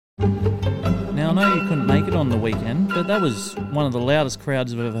Now, I know you couldn't make it on the weekend, but that was one of the loudest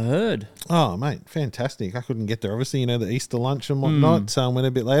crowds I've ever heard. Oh, mate, fantastic. I couldn't get there. Obviously, the Easter lunch and whatnot. Went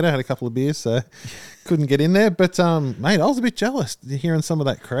a bit later, had a couple of beers, so couldn't get in there. But, mate, I was a bit jealous hearing some of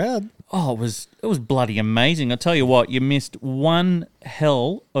that crowd. Oh, it was bloody amazing. I tell you what, you missed one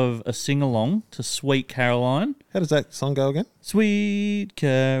hell of a sing-along to Sweet Caroline. How does that song go again? Sweet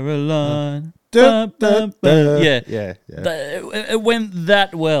Caroline. Yeah. It went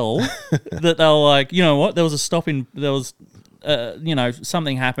that well that they were like, you know what? There was something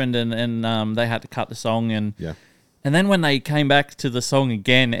happened and they had to cut the song and then when they came back to the song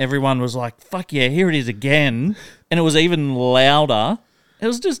again, everyone was like, "Fuck yeah, here it is again," and it was even louder. It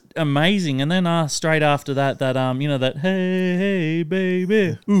was just amazing. And then straight after that that hey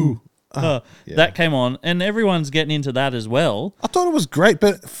baby, ooh. That came on, and everyone's getting into that as well. I thought it was great,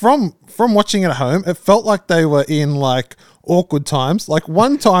 but from watching it at home, it felt like they were in like awkward times. Like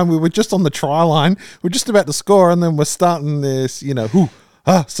one time we were just on the try line, we're just about to score, and then we're starting this,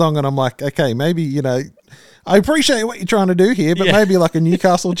 song, and I'm like, okay, maybe, I appreciate what you're trying to do here, but maybe like a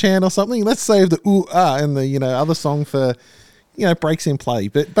Newcastle chant or something. Let's save the ooh and the other song for breaks in play.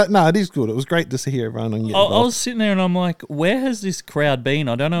 But no, it is good. It was great to see everyone get involved. I was sitting there and I'm like, where has this crowd been?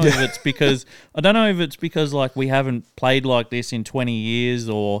 I don't know if it's because like we haven't played like this in 20 years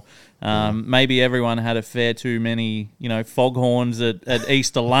or maybe everyone had a fair too many, foghorns at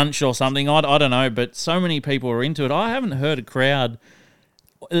Easter lunch or something. I don't know, but so many people are into it. I haven't heard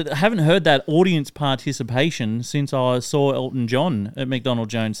that audience participation since I saw Elton John at McDonald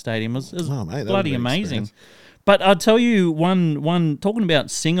Jones Stadium. It was bloody amazing. But I'll tell you one talking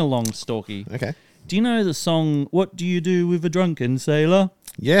about sing-along, Storky. Okay. Do you know the song, What Do You Do With a Drunken Sailor?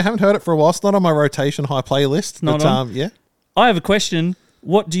 Yeah, I haven't heard it for a while. It's not on my rotation high playlist. Not on? Yeah. I have a question.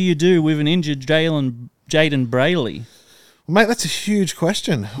 What do you do with an injured Jaden Brayley? Well, mate, that's a huge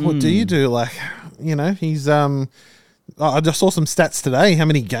question. What do you do? Like, he's... I just saw some stats today, how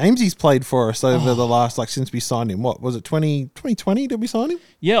many games he's played for us over the last, since we signed him. What, was it 2020 did we sign him?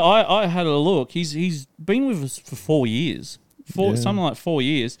 Yeah, I had a look. He's been with us for 4 years. Something like 4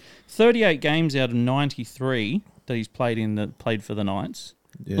 years. 38 games out of 93 that he's played for the Knights.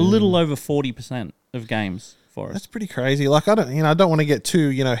 Yeah. A little over 40% of games for us. That's pretty crazy. Like, I don't want to get too,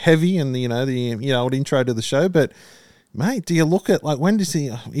 heavy in the old intro to the show, but... Mate, do you look at, when does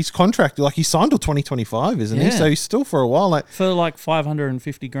he's contracted, he signed till 2025, isn't he? So he's still for a while. For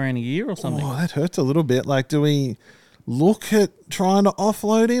 $550,000 a year or something. Oh, that hurts a little bit. Do we look at trying to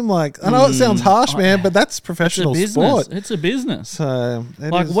offload him? I know it sounds harsh, man, but that's professional sport. It's a business. So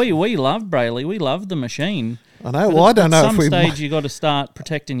we love Brayley. We love the machine. I know. Well, I don't know if we... At some stage, you got to start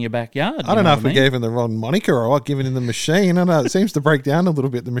protecting your backyard. I don't know if we gave him the wrong moniker or what, giving him the machine. I know it seems to break down a little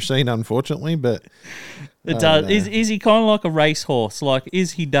bit, the machine, unfortunately, but... It does. Is he kind of like a racehorse?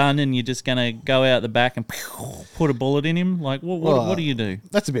 Is he done and you're just going to go out the back and put a bullet in him? What do you do?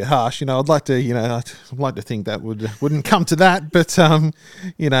 That's a bit harsh. I'd like to, I'd like to think that wouldn't come to that, but, I don't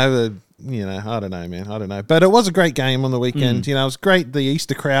know, man. I don't know. But it was a great game on the weekend. It was great. The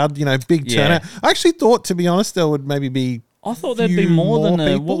Easter crowd, big turnout. I actually thought, to be honest, there would maybe be... I thought there'd be more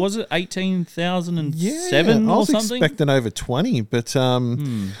than what was it, 18,007 or something? I was expecting over 20. But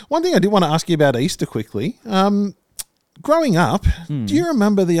one thing I did want to ask you about Easter quickly. Growing up, do you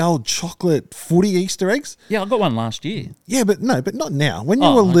remember the old chocolate footy Easter eggs? Yeah, I got one last year. Yeah, but not now. When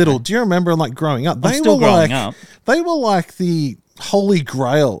you were little, do you remember growing up? I'm still growing up. They were like the holy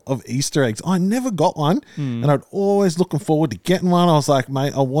grail of Easter eggs. I never got one, and I'd always looking forward to getting one. I was like,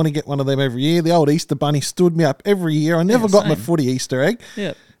 mate, I want to get one of them every year. The old Easter bunny stood me up every year. I never got my footy Easter egg.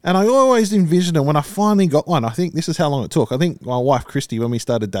 Yeah. And I always envisioned it when I finally got one. I think this is how long it took. I think my wife, Christy, when we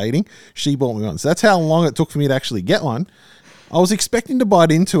started dating, she bought me one. So that's how long it took for me to actually get one. I was expecting to bite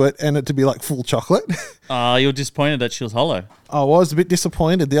into it and it to be full chocolate. You were disappointed that she was hollow. I was a bit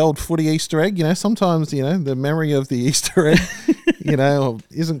disappointed. The old footy Easter egg, sometimes, the memory of the Easter egg,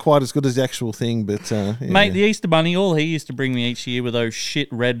 isn't quite as good as the actual thing. But Mate, the Easter Bunny, all he used to bring me each year were those shit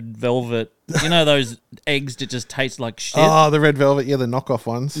red velvet, those eggs that just taste like shit. Oh, the red velvet, the knockoff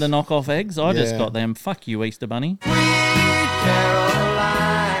ones. The knockoff eggs. I just got them. Fuck you, Easter Bunny.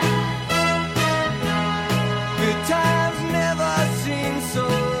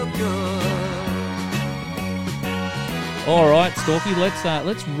 All right, Storky,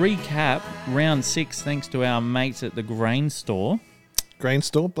 let's recap round 6 thanks to our mates at the grain store. Grain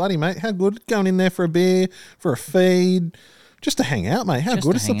store, bloody mate, how good. Going in there for a beer, for a feed, Just to hang out, mate. How Just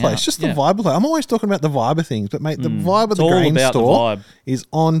good to is the hang place? out, Just the yeah. vibe of it. I'm always talking about the vibe of things, but mate, the vibe of It's the all grain about the store vibe. is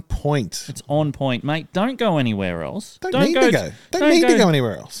on point. It's on point, mate. Don't go anywhere else. Don't need to go. Don't need to go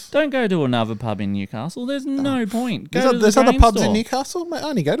anywhere else. Don't go to another pub in Newcastle. There's no point. Go to the There's other grain pubs store. in Newcastle, mate. I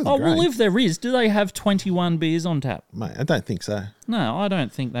only go to the Oh, grain. well, if there is, do they have 21 beers on tap? Mate, I don't think so. No, I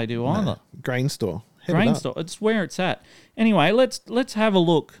don't think they do either. Grain store. Head it Grain up. store. It's where it's at. Anyway, let's have a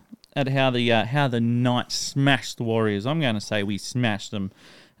look at how the Knights smashed the Warriors. I'm going to say we smashed them.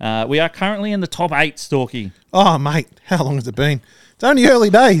 We are currently in the top 8, Storky. Oh, mate, how long has it been? It's only early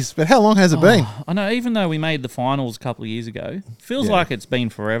days, but how long has it been? I know, even though we made the finals a couple of years ago, feels like it's been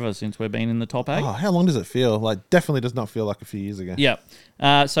forever since we've been in the top 8. Oh, how long does it feel? Like, definitely does not feel like a few years ago. Yeah.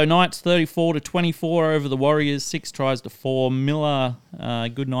 So Knights 34-24 over the Warriors, 6 tries to 4. Miller,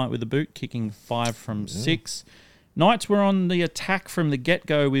 good night with the boot, kicking 5 from 6. Knights were on the attack from the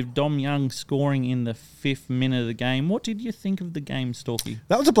get-go with Dom Young scoring in the 5th minute of the game. What did you think of the game, Storky?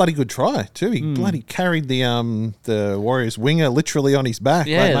 That was a bloody good try, too. He bloody carried the Warriors winger literally on his back.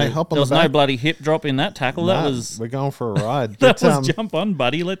 Yeah, like, mate, hop on there was the back. no bloody hip drop in that tackle. Nah, That was we're going for a ride. that But, was jump on,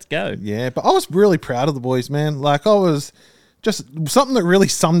 buddy. Let's go. yeah, but I was really proud of the boys, man. Like, I was just something that really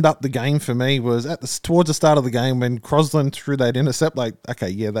summed up the game for me was towards the start of the game when Crosland threw that intercept. Like, okay,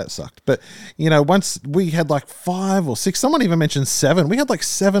 yeah, that sucked. But once we had like 5 or 6, someone even mentioned 7. We had like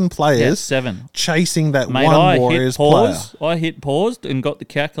 7 players, Yeah, 7. chasing that Mate, one I Warriors hit pause. player. I hit pause and got the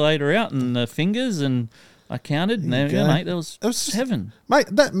calculator out and the fingers and I counted. And go. mate, there was 7. Mate,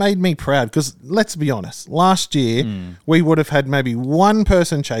 that made me proud because let's be honest, last year we would have had maybe one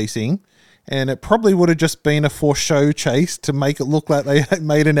person chasing. And it probably would have just been a for show chase to make it look like they had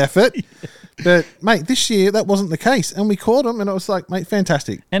made an effort. But, mate, this year that wasn't the case. And we caught them and it was like, mate,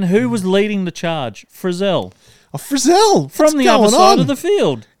 fantastic. And who was leading the charge? Frizzell. Oh, Frizzell! From the other side of the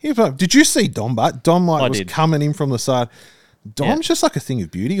field. Did you see Dom? But Dom was did. coming in from the side. Dom's just like a thing of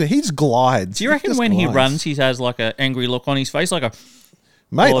beauty. He just glides. Do you reckon when he runs, he has like an angry look on his face? Like a...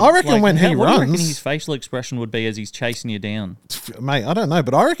 Mate, I reckon when he What do you reckon runs... his facial expression would be as he's chasing you down? Mate, I don't know,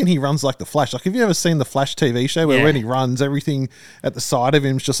 but I reckon he runs like the Flash. Like, have you ever seen the Flash TV show where when he runs, everything at the side of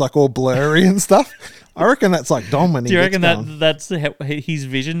him is just like all blurry and stuff? I reckon that's like Dom when he gets going. Do you reckon that's his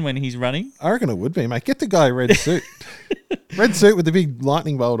vision when he's running? I reckon it would be, mate. Get the guy a red suit. Red suit with the big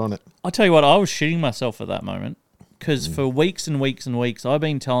lightning bolt on it. I'll tell you what, I was shitting myself at that moment because for weeks and weeks and weeks, I've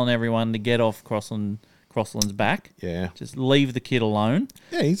been telling everyone to get off Crossland's back. Yeah. Just leave the kid alone.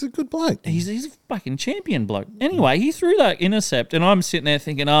 Yeah, he's a good bloke. He's a fucking champion bloke. Anyway, he threw that intercept and I'm sitting there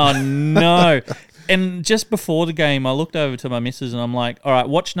thinking, oh no. And just before the game, I looked over to my missus and I'm like, all right,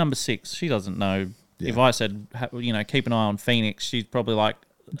 watch number 6. She doesn't know. Yeah. If I said, keep an eye on Phoenix, she's probably like,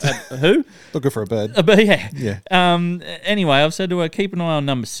 who? Looking for a bird. But yeah. Yeah. Anyway, I've said to her, keep an eye on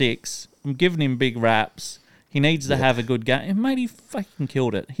number 6. I'm giving him big raps. He needs to have a good game. And mate, he fucking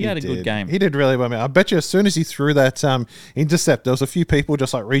killed it. He had a good game. He did really well, man. I bet you as soon as he threw that intercept, there was a few people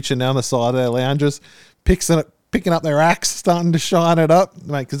just like reaching down the side of their lounges, picking up their axe, starting to shine it up,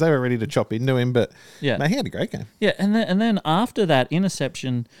 mate, because they were ready to chop into him. But yeah, mate, he had a great game. Yeah, and then after that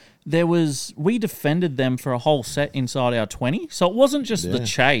interception, we defended them for a whole set inside our 20. So it wasn't just the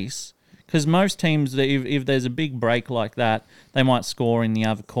chase. Because most teams, if there's a big break like that, they might score in the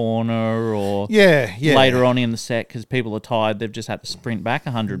other corner or later on in the set because people are tired. They've just had to sprint back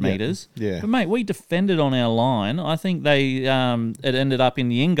 100 metres. Yeah. But, mate, we defended on our line. I think it ended up in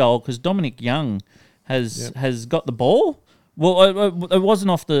the in goal because Dominic Young has got the ball. Well, it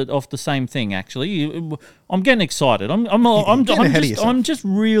wasn't off the same thing actually. I'm getting excited. I'm just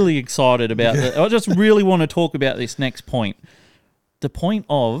really excited about that. I just really want to talk about this next point. The point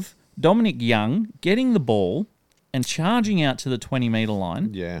of Dominic Young getting the ball and charging out to the 20-metre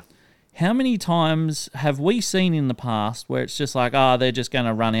line. Yeah. How many times have we seen in the past where it's just like, they're just going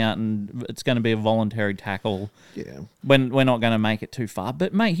to run out and it's going to be a voluntary tackle when we're not going to make it too far?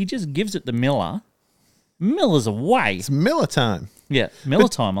 But, mate, he just gives it to Miller. Miller's away. It's Miller time. Yeah, Miller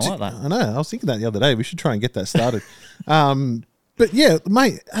time. I like that. I know. I was thinking that the other day. We should try and get that started. But yeah,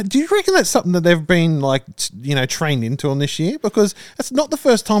 mate, do you reckon that's something that they've been trained into on this year? Because it's not the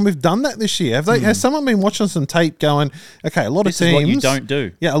first time we've done that this year. Has someone been watching some tape going, okay, a lot of teams... This is what you don't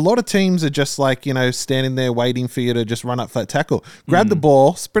do. Yeah, a lot of teams are just like, standing there waiting for you to just run up for that tackle. Grab the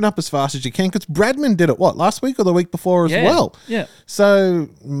ball, sprint up as fast as you can, because Bradman did it, last week or the week before as well? Yeah. So,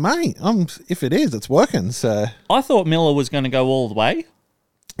 mate, if it is, it's working. So I thought Miller was going to go all the way.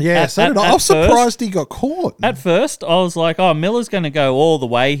 Yeah, so did I. I was surprised he got caught. At first, I was like, Miller's going to go all the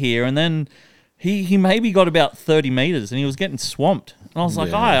way here. And then he maybe got about 30 metres and he was getting swamped. And I was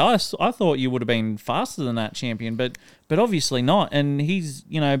like, I thought you would have been faster than that, champion, but obviously not. And he's,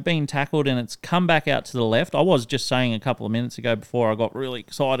 been tackled and it's come back out to the left. I was just saying a couple of minutes ago before I got really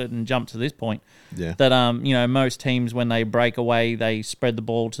excited and jumped to this point that, most teams, when they break away, they spread the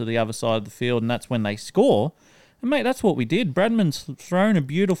ball to the other side of the field and that's when they score. And, mate, that's what we did. Bradman's thrown a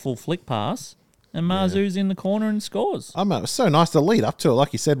beautiful flick pass. And Marzu's in the corner and scores. It was so nice to lead up to it.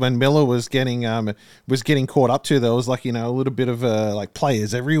 Like you said, when Miller was getting caught up to, there was a little bit of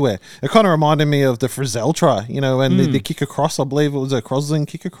players everywhere. It kind of reminded me of the Frizzell try, and the kick across. I believe it was a Crosland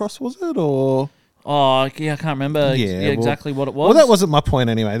kick across, was it? Or oh, yeah, I can't remember exactly what it was. Well, that wasn't my point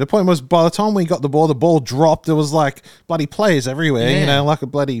anyway. The point was by the time we got the ball dropped. There was bloody players everywhere. Like a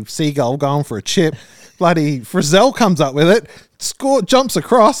bloody seagull going for a chip. Bloody Frizzell comes up with it, jumps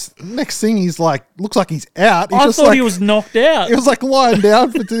across. Next thing he's looks like he's out. I thought he was knocked out. He was lying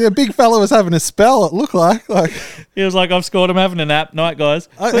down. The big fella was having a spell, it looked like. He was like, I've scored, I'm having a nap. Night, guys.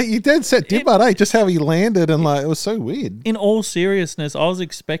 He dead set did, just how he landed and it was so weird. In all seriousness, I was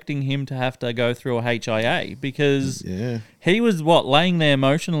expecting him to have to go through a HIA because he was, laying there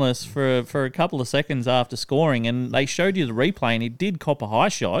motionless for a couple of seconds after scoring and they showed you the replay and he did cop a high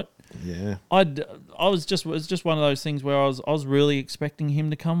shot. Yeah, it was just one of those things where I was really expecting him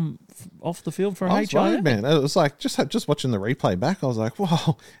to come off the field for a HIA. Right, man. It was just watching the replay back. I was like,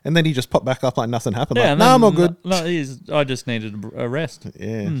 wow, and then he just popped back up like nothing happened. Yeah, I'm all good. No, I just needed a rest.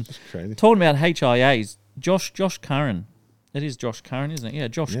 Yeah, just crazy. Talking about HIAs, Josh Curran. It is Josh Curran, isn't it? Yeah,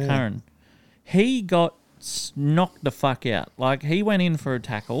 Josh Curran. He got knocked the fuck out. He went in for a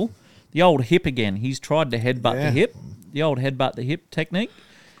tackle. The old hip again. He's tried to headbutt the hip. The old headbutt the hip technique.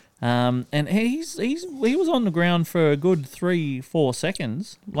 And he was on the ground for a good 3-4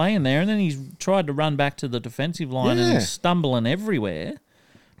 seconds, laying there, and then he's tried to run back to the defensive line and he's stumbling everywhere.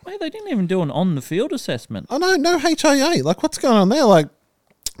 Mate, they didn't even do an on-the-field assessment. I know, no HIA. What's going on there?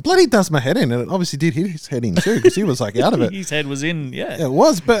 Bloody does my head in, and it obviously did hit his head in too because he was out of it. His head was in, It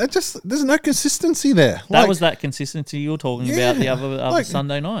was, but there's no consistency there. That was that consistency you were talking about the other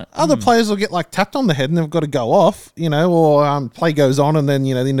Sunday night. Other players will get tapped on the head and they've got to go off, or play goes on and then,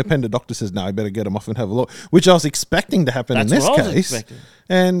 the independent doctor says, no, I better get him off and have a look, which I was expecting to happen in this case.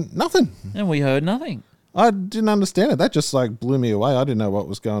 And nothing. And we heard nothing. I didn't understand it. That just blew me away. I didn't know what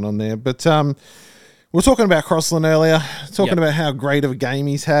was going on there. But we were talking about Crossland earlier, talking about how great of a game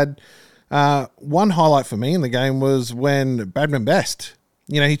he's had. One highlight for me in the game was when Bradman Best,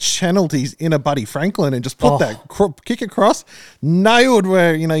 he channeled his inner Buddy Franklin and just put that kick across, nailed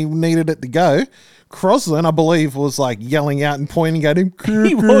where, he needed it to go. Crossland, I believe, was yelling out and pointing at him.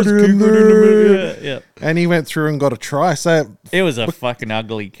 He was kicking in the middle. Yeah. And he went through and got a try. So it was a fucking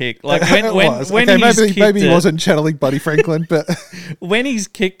ugly kick. When maybe he wasn't channeling Buddy Franklin, but when he's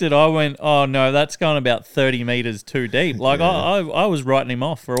kicked it, I went, oh no, that's gone about 30 meters too deep. I was writing him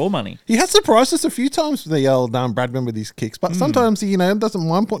off for all money. He has surprised us a few times with the old Bradman with his kicks, but sometimes he doesn't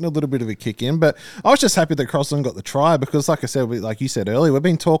mind putting a little bit of a kick in. But I was just happy that Crossland got the try because, like I said, like you said earlier, we've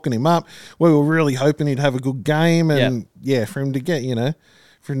been talking him up. We were really hoping he'd have a good game, and for him to get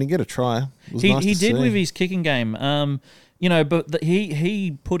a try, it was nice he to did see. with his kicking game. But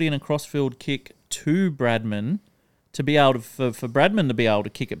he put in a crossfield kick to Bradman to be able to for Bradman to be able to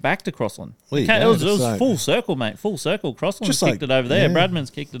kick it back to Crossland. It was full circle, mate. Full circle. Crossland's kicked it over there. Bradman's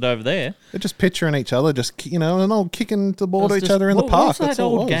kicked it over there. They're just picturing each other, and all kicking the ball to each other in the park. What's that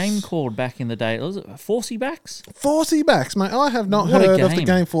old game called back in the day? Was it Forcey Backs? Forcey Backs, mate. I have not heard of the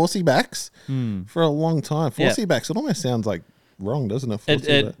game Forcey Backs for a long time. Forcey Backs. It almost sounds wrong, doesn't it?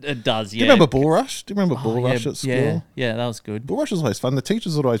 It does, yeah. Do you remember Bull Rush? Do you remember Bull Rush at school? Yeah, that was good. Bull Rush was always fun. The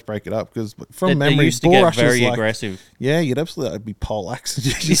teachers would always break it up because from memory, it used to Bull get Rush very was aggressive. Yeah, you'd absolutely be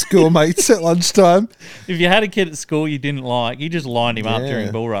poleaxing your schoolmates at lunchtime. If you had a kid at school you didn't like, you just lined him up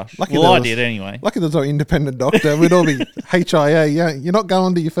during Bull Rush. I did anyway. Lucky there's no independent doctor. We'd all be HIA. Yeah, you're not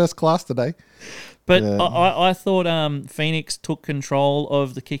going to your first class today. But I thought Phoenix took control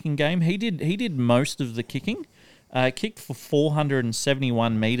of the kicking game. He did most of the kicking. Kicked for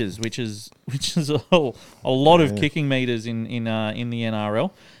 471 meters, which is a lot of kicking meters in the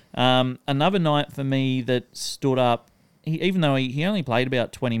NRL. Another night for me that stood up, even though he only played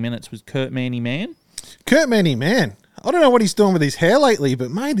about 20 minutes, was Kurt Manny Man. Kurt Manny Man. I don't know what he's doing with his hair lately, but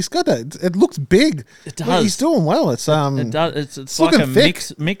mate, he's got that. It looks big. It does. He's doing well. It does. It's like a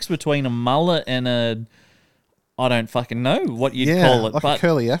mix between a mullet and a. I don't fucking know what you'd call it. Like but a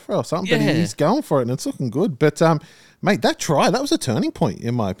curly afro or something. But he's going for it and it's looking good. But, mate, that was a turning point,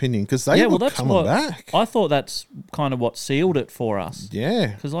 in my opinion, because they were coming back. I thought that's kind of what sealed it for us.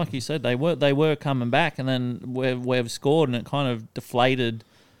 Yeah. Because like you said, they were coming back and then we've scored and it kind of deflated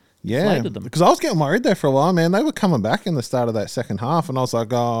deflated them. Because I was getting worried there for a while, man. They were coming back in the start of that second half, and I was like,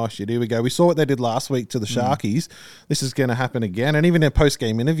 oh, shit, here we go. We saw what they did last week to the Sharkies. This is going to happen again. And even in a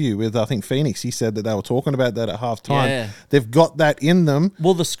post-game interview with, I think, Phoenix, he said that they were talking about that at halftime. Yeah. They've got that in them.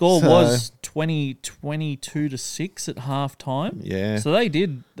 Well, the score was 22-6 at halftime. Yeah. So they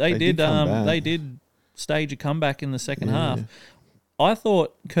did stage a comeback in the second half. I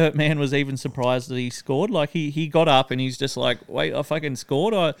thought Kurt Mann was even surprised that he scored. Like, he got up and he's just like, wait, I fucking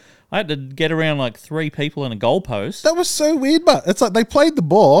scored? I had to get around like 3 people in a goalpost. That was so weird, but it's like they played the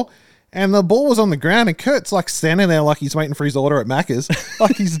ball and the ball was on the ground and Kurt's like standing there like he's waiting for his order at Macca's.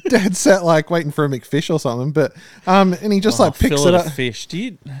 Like he's dead set, like waiting for a McFish or something. But and he just like picks it up. Fish. Do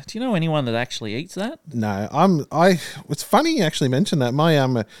you know anyone that actually eats that? No, it's funny you actually mentioned that.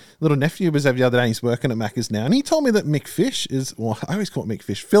 My little nephew was there the other day. He's working at Macca's now, and he told me that McFish is. Well, I always call it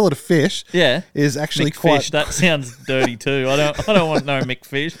McFish. Fillet of fish. Yeah, is actually McFish, quite. That sounds dirty too. I don't want no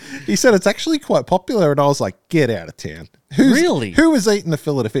McFish. He said it's actually quite popular, and I was like, get out of town. Really? Who was eating a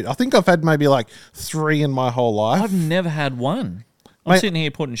fillet of fish? I think I've had maybe like 3 in my whole life. I've never had one. I'm sitting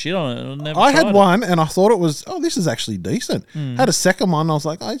here putting shit on it. I had one and I thought it was, this is actually decent. Had a second one, I was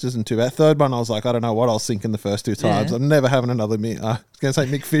like, this isn't too bad. Third one, I was like, I don't know what I was thinking the first 2 times. I'm never having another, I was going to say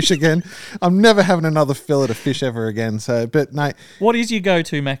McFish again. I'm never having another fillet of fish ever again. So, but mate. What is your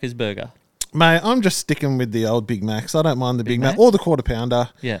go-to Macca's burger? Mate, I'm just sticking with the old Big Macs. I don't mind the Big Mac or the quarter pounder.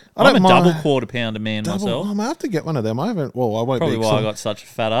 Yeah. I'm a double quarter pounder man myself. I might have to get one of them. I won't Probably be. Why I got such a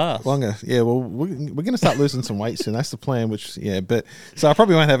fat ass. We're going to start losing some weight soon. That's the plan, so I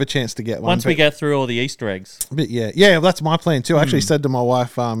probably won't have a chance to get one. Once we get through all the Easter eggs. But well, that's my plan too. I actually said to my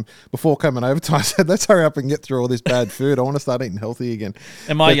wife before coming over to, I said, let's hurry up and get through all this bad food. I want to start eating healthy again.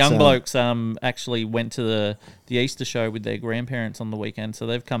 And my young blokes actually went to the Easter show with their grandparents on the weekend, so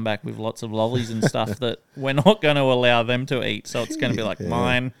they've come back with lots of lollies and stuff that we're not going to allow them to eat, so it's going to be like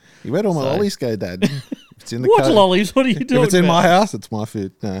mine. Where'd all my lollies go, Dad? It's in the what lollies? What are you doing? If it's in my house, it's my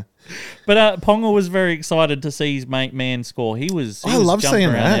food. No. But Ponga was very excited to see his mate Man score. He was love jumping seeing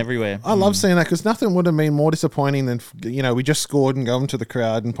around that. everywhere. I love seeing that because nothing would have been more disappointing than, we just scored and going to the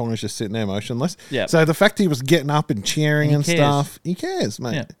crowd and Ponga's just sitting there motionless. Yep. So the fact he was getting up and cheering and stuff, he cares,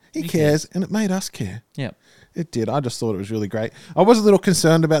 mate. Yep. He cares, and it made us care. Yeah. It did. I just thought it was really great. I was a little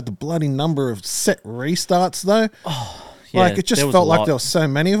concerned about the bloody number of set restarts, though. It just felt like there were so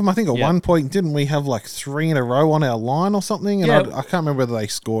many of them. I think at one point, didn't we have like 3 in a row on our line or something? And I can't remember whether they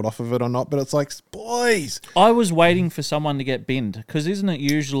scored off of it or not, but it's like, boys. I was waiting for someone to get binned because isn't it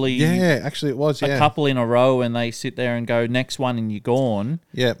usually... Yeah, actually it was, a couple in a row and they sit there and go, next one and you're gone.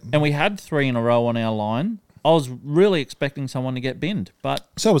 Yeah. And we had 3 in a row on our line. I was really expecting someone to get binned, but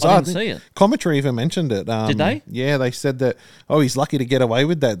so was I didn't see it. Commentary even mentioned it. Did they? Yeah, they said that, he's lucky to get away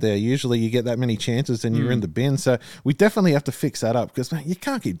with that there. Usually you get that many chances and you're in the bin. So we definitely have to fix that up because, man, you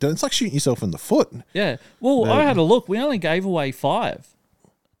can't keep doing it. It's like shooting yourself in the foot. Yeah. Well, I had a look. We only gave away 5.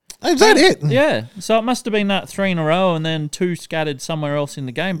 Is that it? Yeah. So it must have been that 3 in a row and then 2 scattered somewhere else in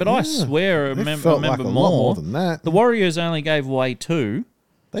the game. But I swear I remember like a more. Lot more than that. The Warriors only gave away 2.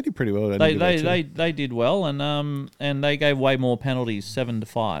 They did pretty well. They did well, and they gave way more penalties,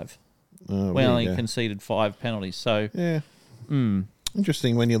 7-5. We only conceded 5 penalties. So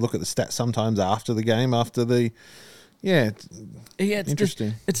interesting when you look at the stats sometimes after the game, it's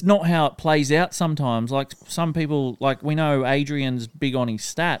interesting. It's not how it plays out sometimes. Like some people, like we know Adrian's big on his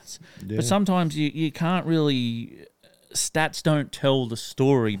stats, but sometimes you can't really. Stats don't tell the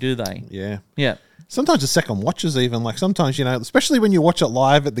story, do they? Yeah. Yeah. Sometimes the second watches even, like sometimes, especially when you watch it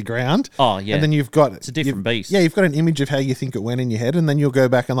live at the ground. Oh, yeah. And then you've got... It's a different beast. Yeah, you've got an image of how you think it went in your head, and then you'll go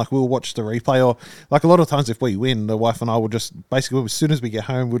back and we'll watch the replay, or like a lot of times if we win, the wife and I will just, basically as soon as we get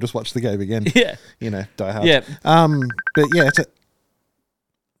home, we'll just watch the game again. Yeah. Die hard. Yeah. But yeah, it's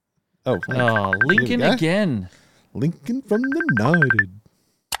a... Lincoln again. Lincoln from the United.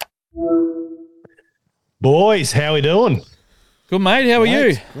 Boys, how we doing? Good, mate. How are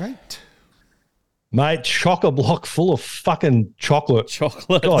you? Great. Mate, chock-a-block full of fucking chocolate.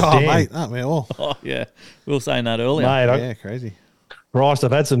 Chocolate. God damn. Mate, aren't we all? Oh, yeah. We were saying that earlier. Mate, crazy. Christ,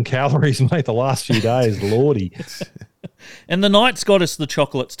 I've had some calories, mate, the last few days. Lordy. And the Knights got us the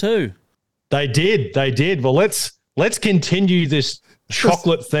chocolates too. They did. Well, let's continue this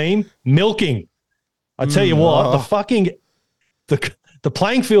chocolate theme. Milking. I tell you what, the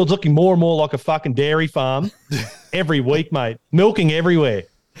playing field's looking more and more like a fucking dairy farm every week, mate. Milking everywhere.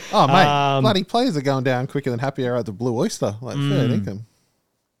 Oh, mate, bloody players are going down quicker than Happy Hour at the Blue Oyster. Fair dinkum.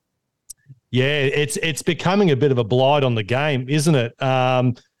 Yeah, it's becoming a bit of a blight on the game, isn't it?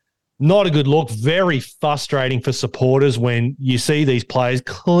 Not a good look. Very frustrating for supporters when you see these players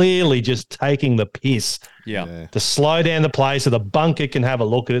clearly just taking the piss Yeah. to slow down the play so the bunker can have a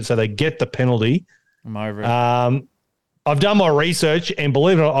look at it so they get the penalty. I'm over it. I've done my research, and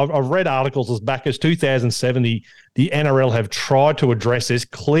believe it or not, I've read articles as back as 2007. The NRL have tried to address this.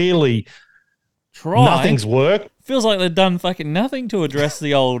 Clearly, nothing's worked. Feels like they've done fucking nothing to address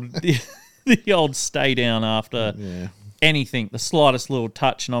the old the old stay down after anything, the slightest little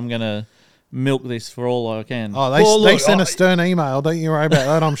touch, and I'm going to milk this for all I can. Oh, they sent a stern email. Don't you worry about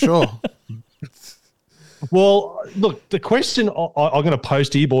that, I'm sure. Well, look, the question I'm going to pose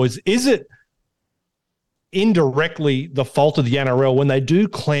to you boys, is it indirectly the fault of the NRL when they do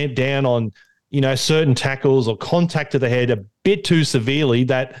clamp down on, certain tackles or contact to the head a bit too severely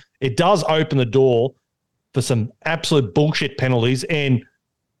that it does open the door for some absolute bullshit penalties and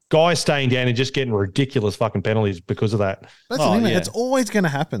guys staying down and just getting ridiculous fucking penalties because of that? That's the thing, man. It's always going to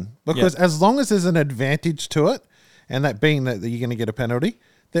happen because as long as there's an advantage to it, and that being that you're going to get a penalty,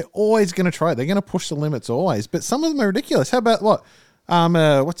 they're always going to try it. They're going to push the limits always. But some of them are ridiculous. How about what?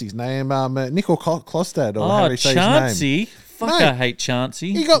 What's his name? Nickel Klostad, or how do you say his name? Fuck, mate, I hate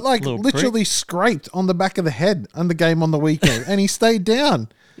Chancey. He got literally scraped on the back of the head on the game on the weekend, and he stayed down.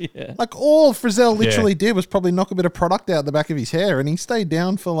 Yeah. Like all Frizzell literally did was probably knock a bit of product out the back of his hair, and he stayed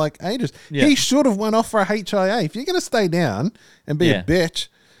down for ages. Yeah. He should have went off for a HIA. If you're going to stay down and be a bitch,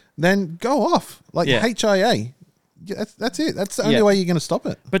 then go off. HIA. That's it. That's the only way you're going to stop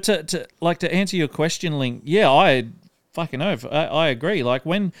it. But to answer your question, Linc, I fucking know. I agree. Like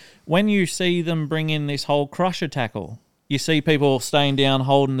when you see them bring in this whole crusher tackle, you see people staying down,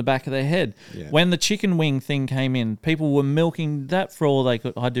 holding the back of their head. Yeah. When the chicken wing thing came in, people were milking that for all they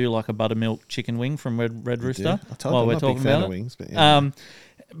could. I do like a buttermilk chicken wing from Red Rooster. While we're talking about wings,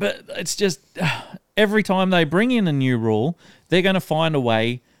 but it's just every time they bring in a new rule, they're going to find a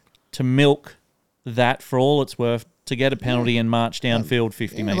way to milk that for all it's worth to get a penalty and march downfield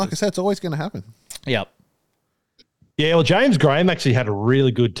 50 metres. Like I said, it's always going to happen. Yep. Yeah, well, James Graham actually had a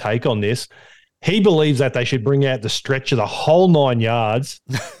really good take on this. He believes that they should bring out the stretch of the whole 9 yards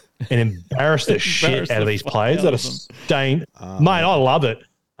and embarrass the shit out of these players that are staying. Mate, I love it.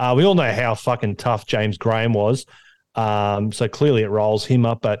 We all know how fucking tough James Graham was. So clearly it rolls him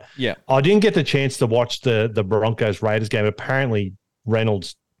up. But I didn't get the chance to watch the Broncos-Raiders game. Apparently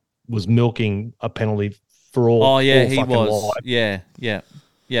Reynolds was milking a penalty for all. Oh yeah, he was. Life.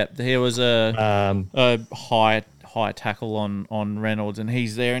 Yeah. There was a high tackle on Reynolds, and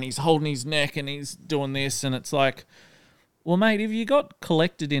he's there and he's holding his neck and he's doing this, and it's like, well, mate, if you got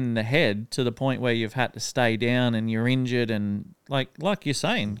collected in the head to the point where you've had to stay down and you're injured, and like you're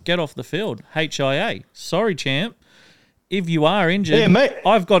saying, get off the field. HIA. Sorry, champ. If you are injured, mate,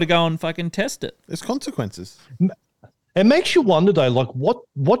 I've got to go and fucking test it. There's consequences. It makes you wonder though, like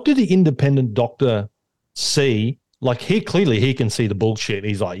what did the independent doctor see? Like he can see the bullshit.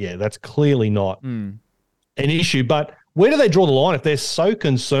 He's like, yeah, that's clearly not an issue. But where do they draw the line if they're so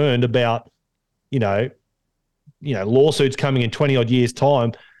concerned about, lawsuits coming in 20 odd years'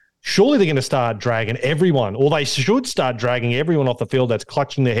 time? Surely they're going to start dragging everyone, or they should start dragging everyone off the field that's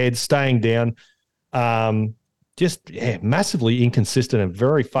clutching their head, staying down. Massively inconsistent and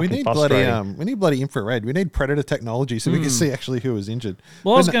very fucking frustrating. We need bloody infrared. We need predator technology so we can see actually who was injured.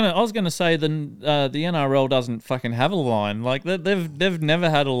 Well, I was gonna say the NRL doesn't fucking have a line. Like they've never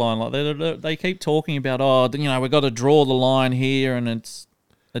had a line like that. They keep talking about we've got to draw the line here, and it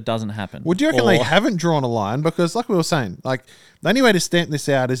doesn't happen. Well, do you reckon they haven't drawn a line? Because like we were saying, like the only way to stamp this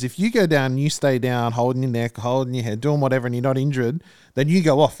out is if you go down and you stay down, holding your neck, holding your head, doing whatever, and you're not injured, then you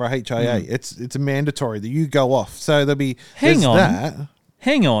go off for a HIA. It's a mandatory that you go off. So there'll be Hang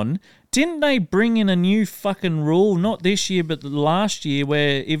on. Didn't they bring in a new fucking rule, not this year but last year,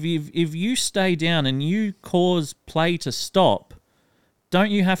 where if you stay down and you cause play to stop, don't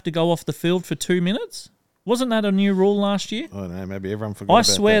you have to go off the field for 2 minutes? Wasn't that a new rule last year? I don't know. Maybe everyone forgot. I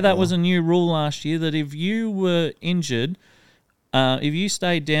swear that was a new rule last year, that if you were injured, if you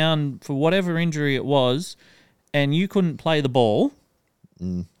stayed down for whatever injury it was, and you couldn't play the ball,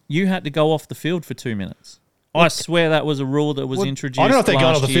 you had to go off the field for 2 minutes. I swear that was a rule that was introduced last year. I don't know if they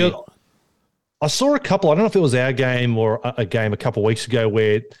got off the field. I saw a couple. I don't know if it was our game or a game a couple of weeks ago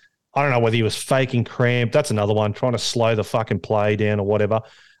where I don't know whether he was faking cramp. That's another one, trying to slow the fucking play down or whatever.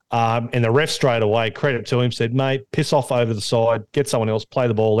 And the ref straight away, credit to him, said, mate, piss off over the side, get someone else, play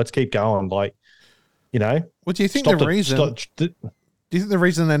the ball, let's keep going. Like, Well, do you think the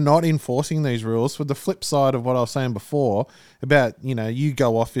reason they're not enforcing these rules, for the flip side of what I was saying before about, you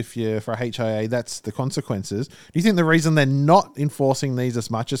go off if you're for a HIA, that's the consequences. Do you think the reason they're not enforcing these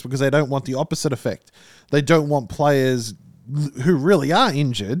as much is because they don't want the opposite effect? They don't want players who really are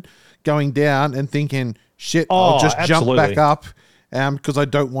injured going down and thinking, shit, I'll just jump back up because I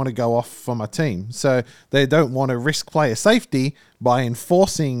don't want to go off for my team. So they don't want to risk player safety by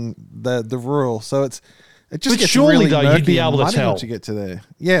enforcing the rule. So it just gets surely, really though, murky you'd be able to and tell. once you get to there.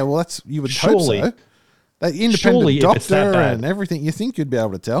 Yeah, well, you would Surely. hope so. That independent Surely if it's that doctor bad. and everything, you think you'd be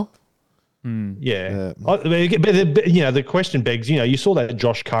able to tell. Yeah. But the question begs, you saw that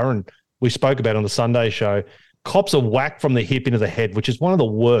Josh Curran we spoke about on the Sunday show. Cops a whack from the hip into the head, which is one of the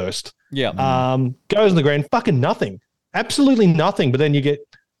worst. Yeah. Goes on the ground, fucking nothing. Absolutely nothing. But then you get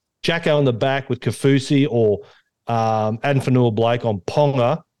Jacko in the back with Kafusi or Adam Fanua-Blake on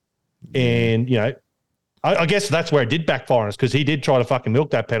Ponga. And, I guess that's where it did backfire on us because he did try to fucking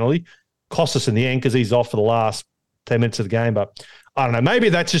milk that penalty. Cost us in the end because he's off for the last 10 minutes of the game. But I don't know. Maybe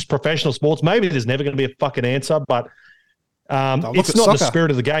that's just professional sports. Maybe there's never going to be a fucking answer. But it's not soccer. the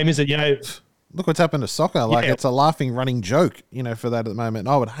spirit of the game, is it? Look what's happened to soccer. Like, it's a laughing, running joke, for that at the moment.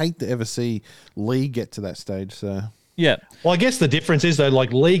 I would hate to ever see league get to that stage. So Yeah. Well, I guess the difference is, though,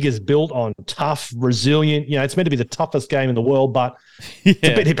 like, league is built on tough, resilient. It's meant to be the toughest game in the world, but it's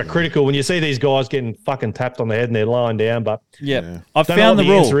a bit hypocritical when you see these guys getting fucking tapped on the head and they're lying down. But I've don't know found what the the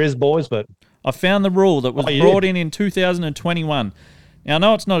rule. answer is, boys, but I found the rule that was brought in 2021. Now, I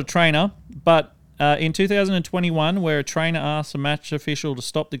know it's not a trainer, but in 2021, where a trainer asks a match official to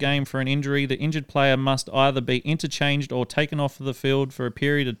stop the game for an injury, the injured player must either be interchanged or taken off the field for a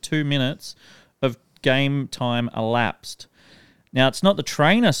period of 2 minutes of game time elapsed. Now, it's not the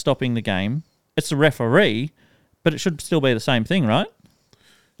trainer stopping the game, it's the referee, but it should still be the same thing, right?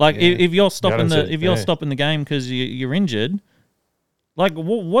 Like, if you're stopping stopping the game because you're injured, like,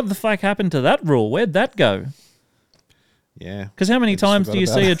 what the fuck happened to that rule? Where'd that go? Yeah. Because how many times do you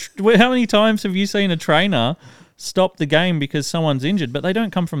see how many times have you seen a trainer stop the game because someone's injured, but they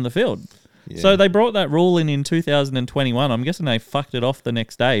don't come from the field? Yeah. So they brought that rule in 2021. I'm guessing they fucked it off the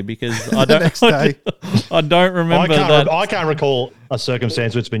next day because I don't. I don't remember I can't recall a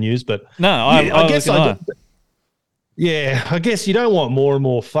circumstance where it's been used, but no, I guess I guess you don't want more and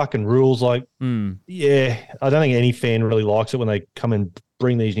more fucking rules. Like, I don't think any fan really likes it when they come and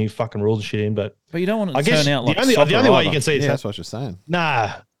bring these new fucking ruls and shit in. But you don't want it to turn out like the only way you can see it. That's what you're saying.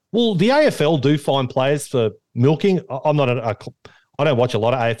 Nah. Well, the AFL do find players for milking. I don't watch a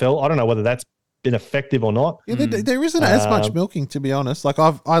lot of AFL. I don't know whether that's been effective or not. Yeah, there isn't as much milking, to be honest. Like,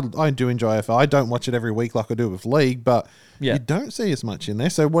 I do enjoy AFL. I don't watch it every week like I do with League, but you don't see as much in there.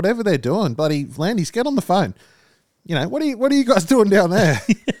 So whatever they're doing, buddy, Landy's, get on the phone. What are you guys doing down there?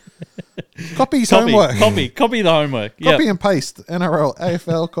 Copy homework. Copy the homework. Copy and paste NRL,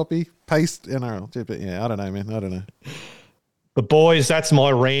 AFL, copy, paste NRL. But yeah, I don't know, man. I don't know. But boys, that's my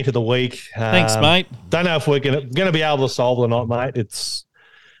rant of the week. Thanks, mate. Don't know if we're gonna be able to solve it or not, mate.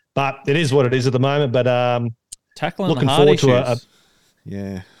 But it is what it is at the moment. But tackling looking the hard forward issues.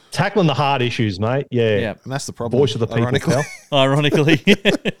 to tackling the hard issues, mate. Yeah, and that's the problem. Voice of the people, pal. Ironically.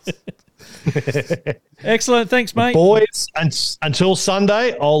 Excellent. Thanks, mate. Boys, until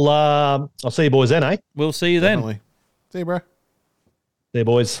Sunday, I'll see you boys then, eh? We'll see you Definitely. then. See you, bro. See you,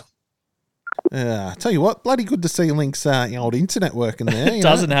 boys. Tell you what, bloody good to see Linc's old internet working there. It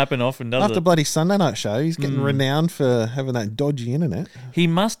doesn't happen often, does After it? bloody Sunday night show, he's getting renowned for having that dodgy internet. He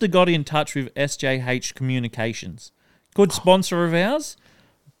must have got in touch with SJH Communications. Good sponsor of ours.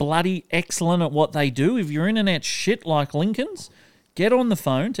 Bloody excellent at what they do. If your internet's shit like Lincoln's, get on the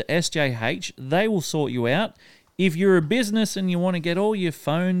phone to SJH. They will sort you out. If you're a business and you want to get all your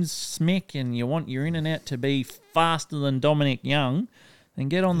phones smick and you want your internet to be faster than Dominic Young, then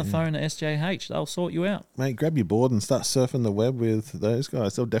get on the phone to SJH. They'll sort you out. Mate, grab your board and start surfing the web with those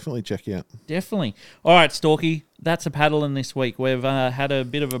guys. They'll definitely check you out. Definitely. All right, Storky, that's a paddlin' this week. We've had a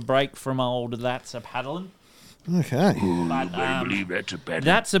bit of a break from old That's a Paddlin'. Okay. But,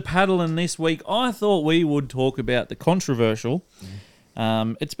 that's a paddlin' this week. I thought we would talk about the controversial.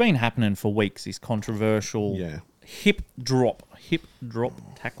 It's been happening for weeks, this controversial hip drop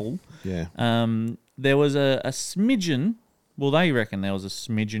tackle. Yeah. There was a smidgen. Well, they reckon there was a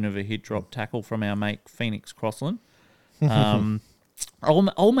smidgen of a hip drop tackle from our mate Phoenix Crossland.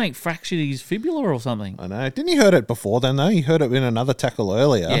 Old mate fractured his fibula or something. I know. Didn't you heard it before then, though? You heard it in another tackle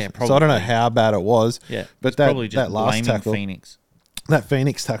earlier. Yeah, probably. So I don't know how bad it was. Yeah, but probably just that last tackle, Phoenix. That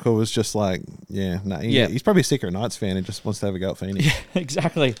Phoenix tackle was just like, he's probably a Secret Knights fan and just wants to have a go at Phoenix. Yeah,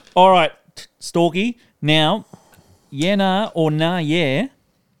 exactly. All right, Storky. Now, yeah, nah, or nah, yeah.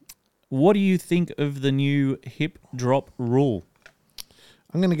 What do you think of the new hip drop rule?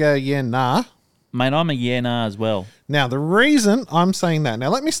 I'm going to go nah. Mate, I'm a yeah, nah as well. Now, the reason I'm saying that, now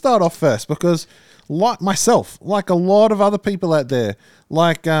let me start off first because like myself, like a lot of other people out there,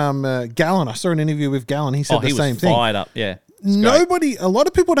 like Gallon, I saw an interview with Gallon, he said the same thing. Fired up, yeah. A lot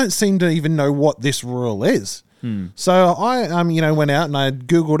of people don't seem to even know what this rule is. So I went out and I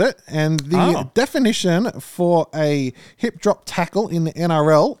Googled it, and the definition for a hip drop tackle in the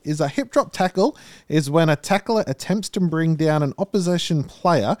NRL is a hip drop tackle is when a tackler attempts to bring down an opposition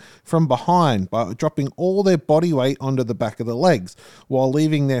player from behind by dropping all their body weight onto the back of the legs while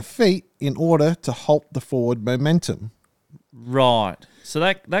leaving their feet in order to halt the forward momentum. Right. So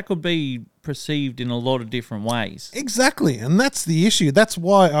that could be perceived in a lot of different ways. Exactly. And that's the issue. That's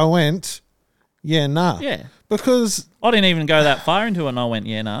why I went, yeah, nah. Yeah. Because I didn't even go that far into it and I went,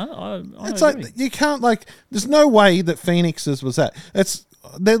 yeah, nah. it's like, you can't, like, there's no way that Phoenix's was that.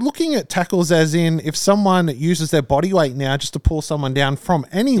 They're looking at tackles as in if someone uses their body weight now just to pull someone down from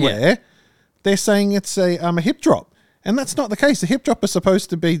anywhere, they're saying it's a hip drop. And that's not the case. The hip drop is supposed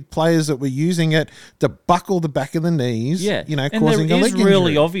to be players that were using it to buckle the back of the knees, causing a leg injury. And there is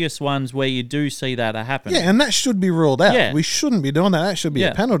really obvious ones where you do see that happen. Yeah, and that should be ruled out. Yeah. We shouldn't be doing that. That should be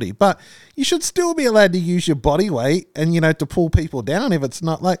a penalty. But you should still be allowed to use your body weight and, to pull people down if it's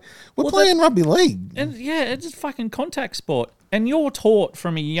not like... We're playing rugby league. And, it's just fucking contact sport. And you're taught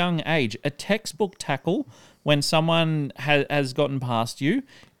from a young age, a textbook tackle when someone has gotten past you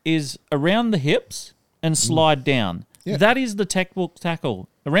is around the hips and slide down. Yeah. That is the textbook tackle.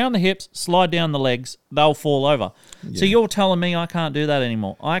 Around the hips, slide down the legs, they'll fall over. Yeah. So you're telling me I can't do that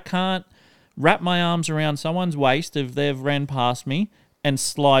anymore. I can't wrap my arms around someone's waist if they've ran past me and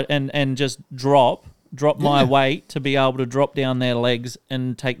slide and just drop my weight to be able to drop down their legs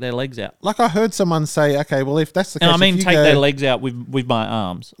and take their legs out. Like I heard someone say, okay, well, if that's the case... And I mean take their legs out with my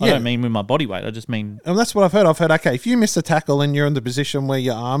arms. I don't mean with my body weight. I just mean... And that's what I've heard. I've heard, okay, if you miss a tackle and you're in the position where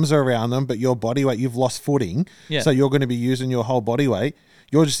your arms are around them, but your body weight, you've lost footing, so you're going to be using your whole body weight,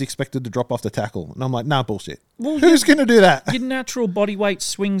 you're just expected to drop off the tackle. And I'm like, nah, bullshit. Well, who's going to do that? Your natural body weight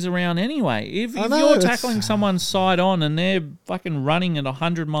swings around anyway. If you're tackling someone side on and they're fucking running at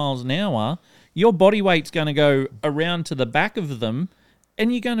 100 miles an hour... Your body weight's going to go around to the back of them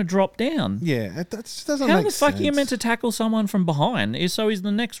and you're going to drop down. Yeah, that doesn't make sense. How the fuck are you meant to tackle someone from behind? Is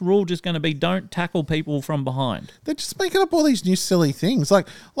the next rule just going to be don't tackle people from behind? They're just making up all these new silly things.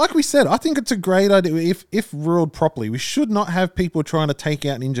 Like we said, I think it's a great idea. If ruled properly, we should not have people trying to take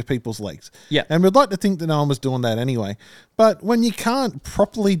out and injure people's legs. Yeah. And we'd like to think that no one was doing that anyway. But when you can't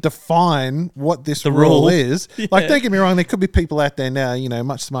properly define what this rule is, like, don't get me wrong, there could be people out there now,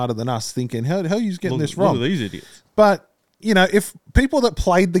 much smarter than us thinking, how are you getting this wrong? Look at these idiots. But... if people that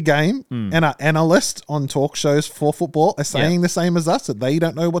played the game and are analysts on talk shows for football are saying the same as us, that they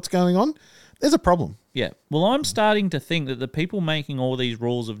don't know what's going on, there's a problem. Yeah. Well, I'm starting to think that the people making all these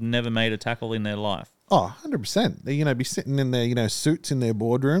rules have never made a tackle in their life. Oh, 100%. They, be sitting in their, suits in their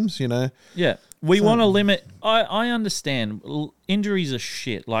boardrooms, Yeah. We want to limit... I understand. Injuries are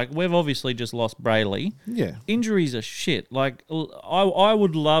shit. Like, we've obviously just lost Brayley. Yeah. Injuries are shit. Like, I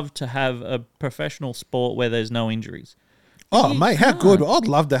would love to have a professional sport where there's no injuries. Oh, mate, how good. I'd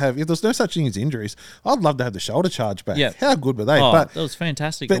love to have, if there's no such thing as injuries, I'd love to have the shoulder charge back. Yeah. How good were they? Oh, that was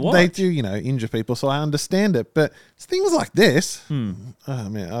fantastic to watch. They do, injure people, so I understand it. But it's things like this, oh,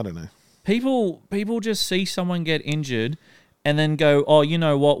 man, I don't know. People just see someone get injured and then go, oh, you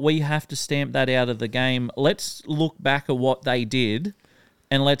know what, we have to stamp that out of the game. Let's look back at what they did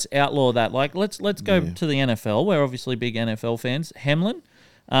and let's outlaw that. Like, let's go to the NFL. We're obviously big NFL fans. Hamlin,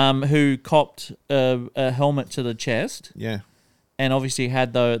 who copped a helmet to the chest. Yeah. And obviously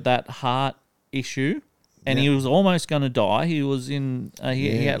had that heart issue. And he was almost going to die. He was in...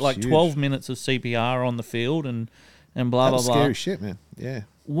 he had like 12 minutes of CPR on the field and blah, blah, blah. Scary shit, man. Yeah.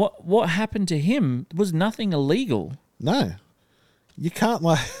 What happened to him was nothing illegal. No. You can't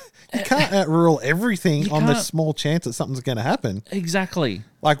outrule everything on the small chance that something's going to happen. Exactly.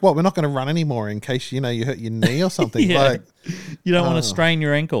 Like, what? We're not going to run anymore in case, you hurt your knee or something. Like, you don't want to strain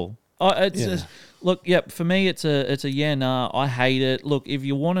your ankle. Look, for me, it's a nah, I hate it. Look, if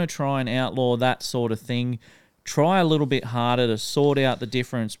you want to try and outlaw that sort of thing, try a little bit harder to sort out the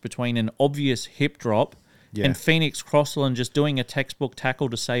difference between an obvious hip drop and Phoenix Crossland just doing a textbook tackle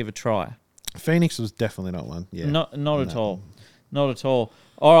to save a try. Phoenix was definitely not one. Yeah. Not at all. Not at all.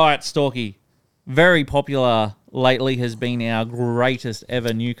 All right, Storky. Very popular lately has been our greatest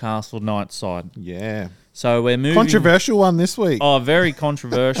ever Newcastle Knights side. Yeah. So we're moving... Controversial one this week. Oh, very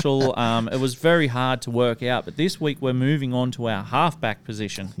controversial. It was very hard to work out. But this week we're moving on to our halfback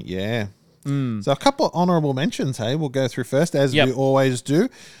position. Yeah. So a couple of honourable mentions, hey? We'll go through first, as we always do.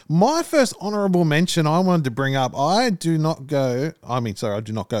 My first honourable mention I wanted to bring up, I do not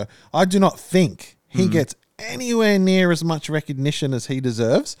think he gets anywhere near as much recognition as he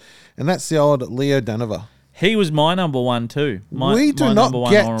deserves, and that's the old Leo Daniver. He was my number one too. We do not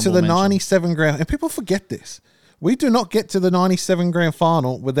get to the 97 ground, and people forget this. We do not get to the 97 grand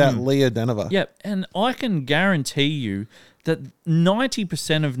final without Leo Denver. Yep, and I can guarantee you that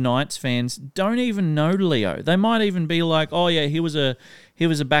 90% of Knights fans don't even know Leo. They might even be like, "Oh yeah, he was a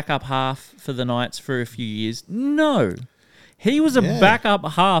backup half for the Knights for a few years." No. He was a backup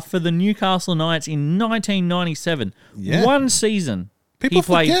half for the Newcastle Knights in 1997. Yeah. One season. People he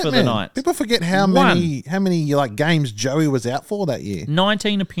played forget, for man. the Knights. People forget how many like games Joey was out for that year.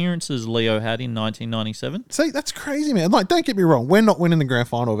 19 appearances Leo had in 1997. See, that's crazy, man. Like, don't get me wrong, we're not winning the grand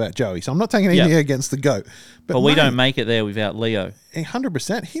final without Joey, so I'm not taking anything against the GOAT. But we don't make it there without Leo.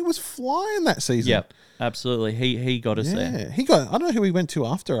 100%. He was flying that season. Yep, absolutely. He got us there. He got. I don't know who he went to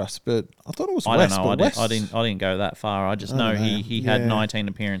after us, but I thought it was I West. don't know. But I didn't go that far. I just know he had 19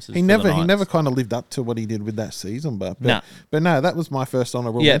 appearances. He for never the Knights. kind of lived up to what he did with that season, but No. But no, that was my first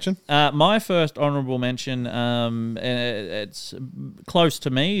honourable mention. My first honourable mention, it's close to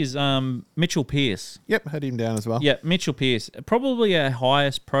me, is Mitchell Pearce. Yep, had him down as well. Yeah, Mitchell Pearce, probably our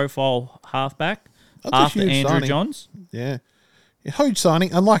highest profile halfback That's a after huge Andrew signing. Johns. Yeah. Huge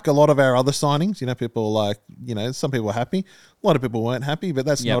signing. Unlike a lot of our other signings, people some people were happy. A lot of people weren't happy, but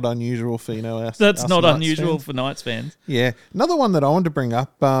that's not unusual for, us. That's us not Knights unusual fans. for Knights fans. Yeah. Another one that I wanted to bring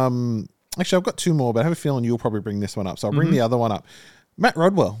up, actually, I've got two more, but I have a feeling you'll probably bring this one up. So I'll bring the other one up. Matt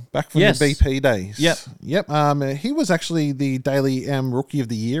Rodwell, back from the BP days. Yep. He was actually the Daily Rookie of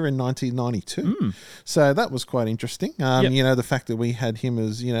the Year in 1992. So that was quite interesting. The fact that we had him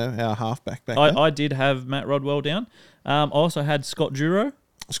as, our halfback back then. I did have Matt Rodwell down. I also had Scotty Duro,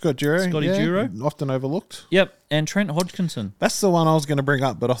 often overlooked. Yep, and Trent Hodgkinson. That's the one I was going to bring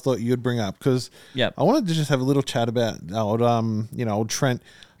up, but I thought you'd bring up because I wanted to just have a little chat about old Trent.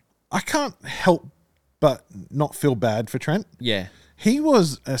 I can't help but not feel bad for Trent. Yeah. He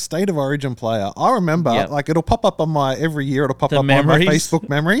was a State of Origin player. I remember, it'll pop up on every year, it'll pop up on my Facebook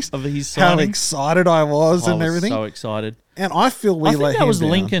memories of his signing. How excited I was and everything. So excited. And I feel I think that was down.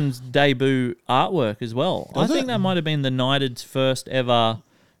 Lincoln's debut artwork as well. I think that might have been the Knighted's first ever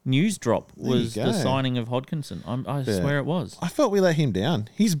news drop was the signing of Hodgkinson. I swear it was. I felt we let him down.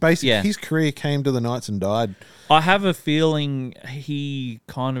 His career came to the Knights and died. I have a feeling he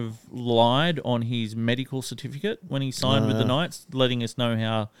kind of lied on his medical certificate when he signed with the Knights, letting us know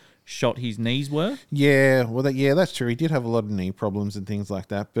how shot his knees were. Yeah, well, that's true. He did have a lot of knee problems and things like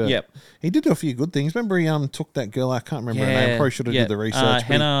that. But he did do a few good things. Remember he took that girl, I can't remember her name, probably should have did the research.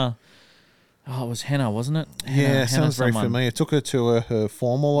 Hannah. Oh, it was Hannah, wasn't it? Hannah, sounds very familiar. Took her to her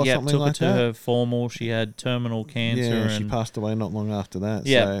formal or something like that. Took her to her formal. She had terminal cancer. Yeah, she passed away not long after that.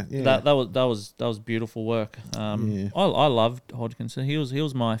 Yeah, so, that was beautiful work. I loved Hodgkinson. He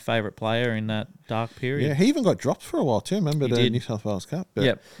was my favourite player in that dark period. Yeah, he even got dropped for a while too. Remember the New South Wales Cup?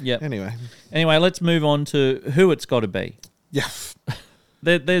 But Yep. Anyway, let's move on to who it's got to be. Yeah.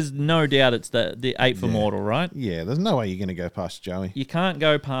 There's no doubt it's the 8 for mortal, right? Yeah, there's no way you're going to go past Joey. You can't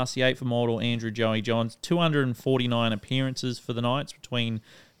go past the 8 for mortal, Andrew Joey Johns. 249 appearances for the Knights between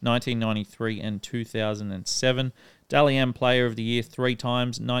 1993 and 2007. Dally M Player of the Year 3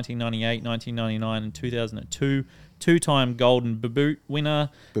 times, 1998, 1999 and 2002. 2-time Golden Boot winner.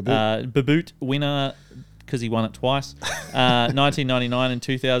 Boot winner because he won it twice. 1999 and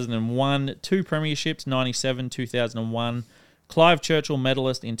 2001. 2 premierships, 97, 2001. Clive Churchill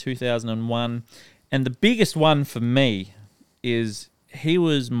medalist in 2001. And the biggest one for me is he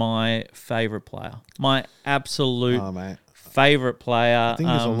was my favourite player. My absolute favourite player. I think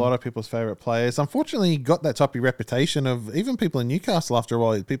there's a lot of people's favourite players. Unfortunately, he got that type of reputation of even people in Newcastle after a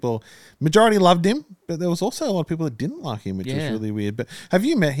while. Majority loved him, but there was also a lot of people that didn't like him, which is really weird. But have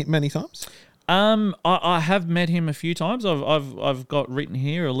you met him many times? I have met him a few times. I've got written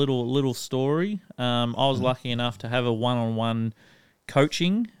here a little story. I was lucky enough to have a one-on-one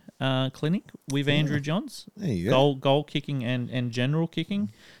coaching clinic with Andrew Johns. There you go. Goal kicking and general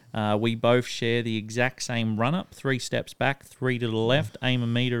kicking. We both share the exact same run-up, 3 steps back, 3 to the left, aim a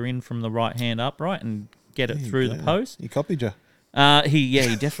metre in from the right hand upright and get it through the post. He copied you.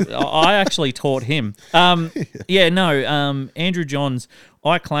 He definitely. I actually taught him. Andrew Johns.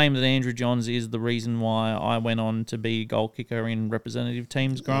 I claim that Andrew Johns is the reason why I went on to be a goal kicker in representative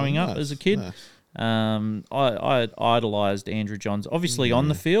teams growing up as a kid. Nice. I idolised Andrew Johns. Obviously on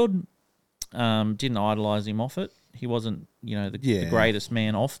the field, didn't idolise him off it. He wasn't, the greatest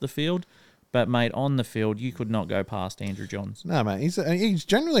man off the field. But, mate, on the field, you could not go past Andrew Johns. No, mate, he's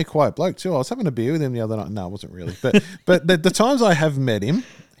generally a quiet bloke too. I was having a beer with him the other night. No, I wasn't really. But the times I have met him,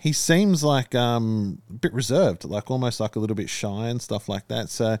 he seems like a bit reserved, like almost like a little bit shy and stuff like that.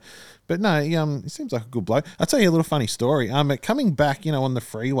 So, but no, he seems like a good bloke. I'll tell you a little funny story. Coming back, on the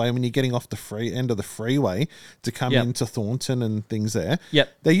freeway, when you're getting off the end of the freeway to come into Thornton and things there. Yep.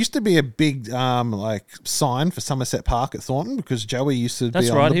 There used to be a big sign for Somerset Park at Thornton because Joey used to be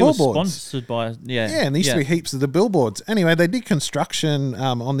on the billboards. billboards. Was sponsored by and there used to be heaps of the billboards. Anyway, they did construction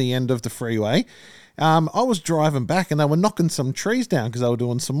on the end of the freeway. I was driving back and they were knocking some trees down because they were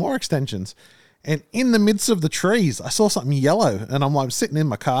doing some more extensions. And in the midst of the trees, I saw something yellow. And I'm like sitting in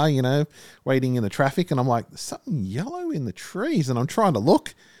my car, waiting in the traffic. And I'm like, there's something yellow in the trees. And I'm trying to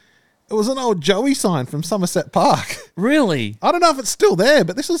look. It was an old Joey sign from Somerset Park. Really? I don't know if it's still there,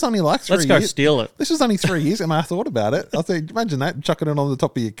 but this was only like 3 years. Let's go steal it. This was only 3 years and I thought about it. I think, imagine that, chucking it on the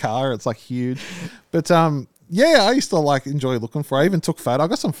top of your car. It's like huge. But I used to enjoy looking for it. I even took photos. I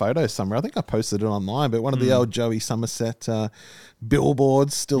got some photos somewhere. I think I posted it online, but one of the old Joey Somerset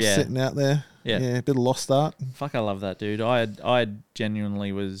billboards still sitting out there. Yeah, a bit of lost art. Fuck, I love that dude. I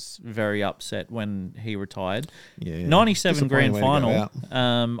genuinely was very upset when he retired. Yeah, 97 grand final.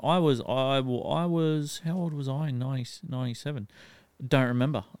 I was how old was I in 97? Don't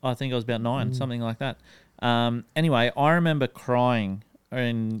remember. I think I was about 9, something like that. Anyway, I remember crying,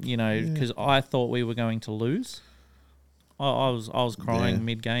 and because I thought we were going to lose. I was crying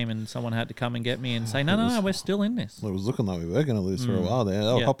mid-game, and someone had to come and get me and say, no, we're still in this. It was looking like we were going to lose for a while there.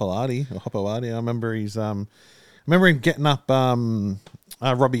 Hopewadi. I remember him getting up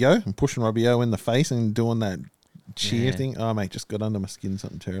Robbie O and pushing Robbie O in the face and doing that cheer thing. Oh, mate, just got under my skin,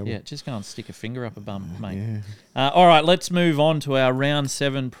 something terrible. Yeah, just go and stick a finger up a bum, mate. All right, let's move on to our Round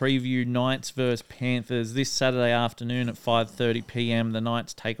 7 preview. Knights versus Panthers. This Saturday afternoon at 5:30 p.m, the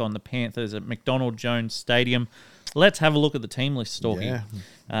Knights take on the Panthers at McDonald Jones Stadium. Let's have a look at the team list, Stalky.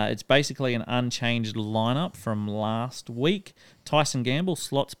 It's basically an unchanged lineup from last week. Tyson Gamble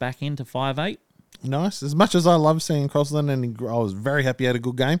slots back into 5'8". Nice. As much as I love seeing Crossland, and I was very happy he had a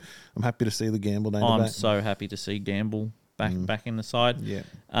good game, I'm happy to see the Gamble down I'm back. so happy to see Gamble back in the side. Yeah.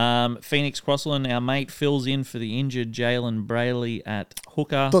 Phoenix Crossland, our mate, fills in for the injured Jalen Brayley at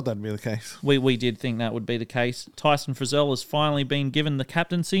hooker. Thought that'd be the case. We did think that would be the case. Tyson Frizzell has finally been given the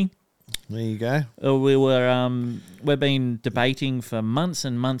captaincy. There you go. We've been debating for months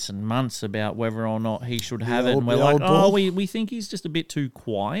and months and months about whether or not he should have it, and we're like, we think he's just a bit too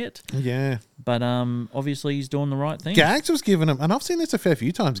quiet. Yeah. But obviously he's doing the right thing. Gags was giving him, and I've seen this a fair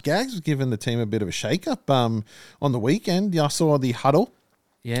few times, Gags was giving the team a bit of a shake-up on the weekend. I saw the huddle.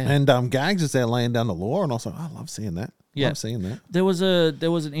 Yeah. And Gags is there laying down the law, and I was like, I love seeing that. Yeah. Love seeing that. There was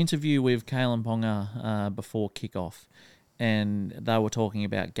an interview with Kalen Ponga before kickoff, and they were talking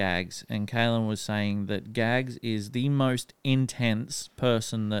about Gags, and Kalen was saying that Gags is the most intense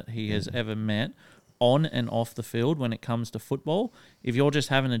person that he has ever met on and off the field when it comes to football. If you're just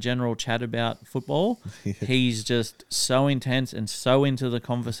having a general chat about football, he's just so intense and so into the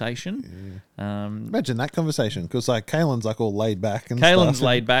conversation. Imagine that conversation, because Kalen's all laid back and Kalen's stuff.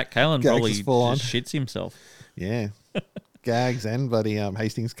 laid back. Kalen probably is full on. just shits himself. Yeah. Gags and bloody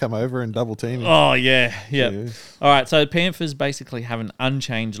Hastings come over and double team him. Oh, yeah. All right, so Panthers basically have an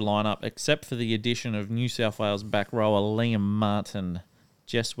unchanged lineup except for the addition of New South Wales back rower Liam Martin.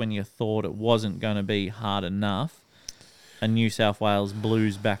 Just when you thought it wasn't going to be hard enough, a New South Wales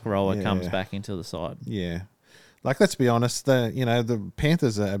Blues back rower comes back into the side. Yeah. Let's be honest, the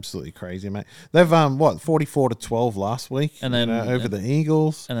Panthers are absolutely crazy, mate. They've 44-12 last week, and then over the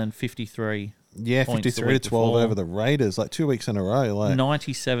Eagles, and then 53. Yeah, 53-12 over the Raiders, 2 weeks in a row.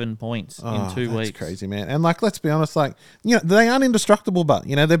 97 points in 2 weeks. That's crazy, man. And let's be honest, they aren't indestructible, but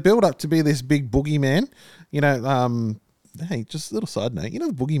they're built up to be this big boogeyman. Hey, just a little side note. The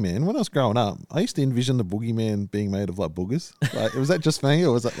boogeyman, when I was growing up, I used to envision the boogeyman being made of boogers. Was that just me,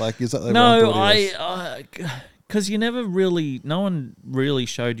 or was that is that no? Because no one really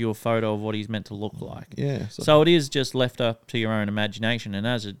showed you a photo of what he's meant to look like. Yeah. So it is just left up to your own imagination. And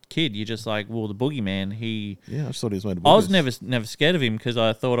as a kid, you're just the boogeyman, Yeah, I just thought he was made of boogers. I was never scared of him because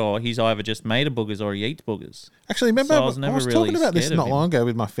I thought, he's either just made of boogers or he eats boogers. Actually, remember, I was talking about this not long ago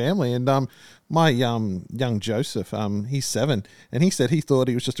with my family, and my young Joseph, he's 7, and he said he thought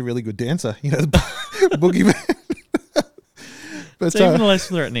he was just a really good dancer, the boogeyman. But, it's even less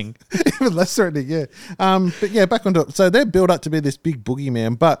threatening. Even less threatening, yeah. But yeah, back onto it. So they're built up to be this big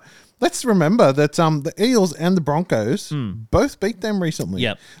boogeyman, but let's remember that the Eels and the Broncos both beat them recently.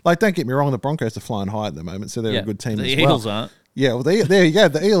 Yep. Don't get me wrong, the Broncos are flying high at the moment, so they're a good team as well. The Eels aren't. Yeah, well, there you go.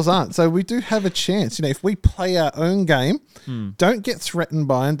 The Eels aren't. So we do have a chance. If we play our own game, don't get threatened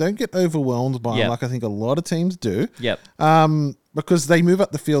by them, don't get overwhelmed by them like I think a lot of teams do. Yep. because they move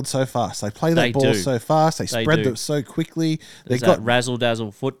up the field so fast. They play that ball so fast. They spread them so quickly. They've got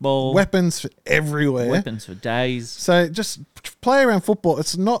razzle-dazzle football. Weapons everywhere. Weapons for days. So just play around football.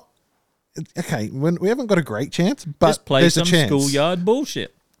 It's not... Okay, we haven't got a great chance, but just play there's some a chance. schoolyard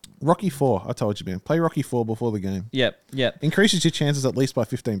bullshit. Rocky 4, I told you, man. Play Rocky 4 before the game. Yep. Increases your chances at least by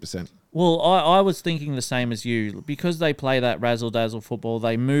 15%. Well, I was thinking the same as you. Because they play that razzle-dazzle football,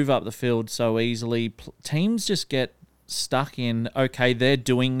 they move up the field so easily. Teams just get stuck in, okay, they're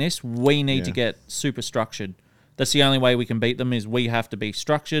doing this. We need to get super structured. That's the only way we can beat them is we have to be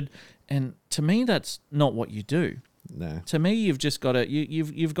structured. And to me, that's not what you do. No. To me, you've just got to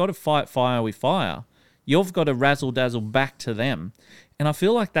you've got to fight fire with fire. You've got to razzle-dazzle back to them. And I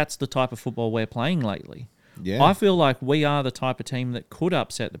feel like that's the type of football we're playing lately. Yeah. I feel like we are the type of team that could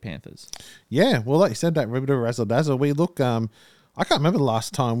upset the Panthers. Yeah, well, like you said, that bit of razzle-dazzle. We look, I can't remember the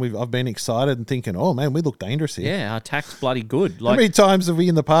last time I've been excited and thinking, oh, man, we look dangerous here. Yeah, our attack's bloody good. How many times have we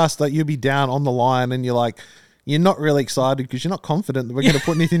in the past that you'd be down on the line and you're like, you're not really excited because you're not confident that we're going to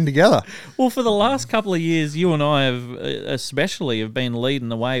put anything together. Well, for the last couple of years, you and I have been leading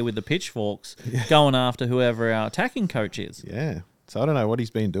the way with the pitchforks, going after whoever our attacking coach is. Yeah. So I don't know what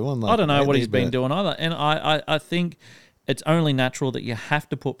he's been doing. I don't know what he's been doing either. And I think it's only natural that you have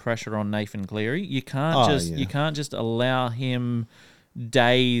to put pressure on Nathan Cleary. You can't just allow him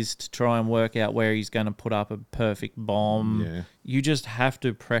days to try and work out where he's going to put up a perfect bomb. Yeah. You just have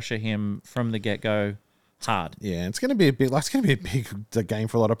to pressure him from the get-go hard. Yeah, it's going to be a big game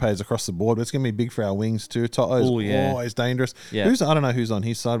for a lot of players across the board. But it's going to be big for our wings too. Toto's always dangerous. Yeah. I don't know who's on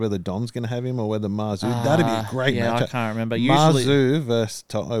his side, whether Dom's going to have him or whether Marzu. That'd be a great matchup. I can't remember. Marzu versus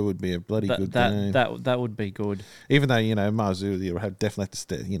Toto would be a bloody good game. That would be good. Even though, Marzu, you definitely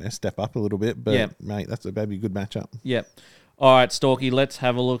have to step up a little bit. But, mate, that'd be a good matchup. Yep. All right, Storky, let's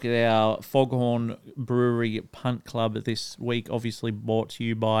have a look at our Foghorn Brewery Punt Club this week, obviously brought to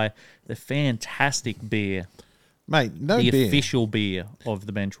you by the fantastic beer. Mate, the official beer of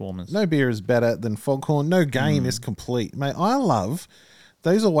the Benchwarmers. No beer is better than Foghorn. No game is complete. Mate, I love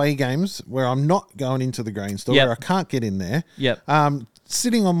those away games where I'm not going into the grain store, where I can't get in there. Yep.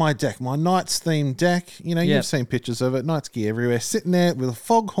 Sitting on my deck, my Knights themed deck. You've seen pictures of it. Knights gear everywhere. Sitting there with a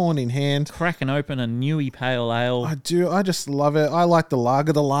Foghorn in hand. Cracking open a Newy Pale Ale. I do. I just love it. I like the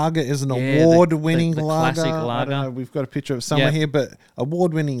lager. The lager is an award-winning lager. Classic lager. I don't know. We've got a picture of it somewhere here, but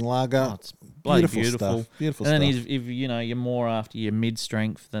award-winning lager. Oh, it's bloody beautiful stuff. Beautiful stuff. And then if you're more after your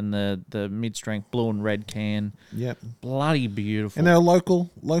mid-strength than the mid-strength blue and red can. Yep. Bloody beautiful. And they're a local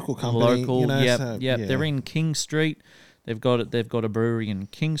company. They're in King Street. They've got a brewery in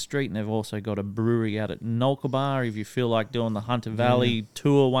King Street, and they've also got a brewery out at Nolkabar. If you feel like doing the Hunter Valley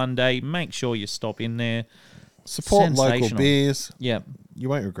tour one day, make sure you stop in there. Support local beers. Yep. You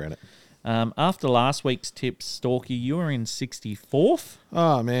won't regret it. After last week's tips, Storky, you were in 64th.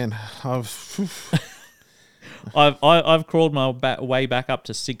 Oh, man. I've crawled my way back up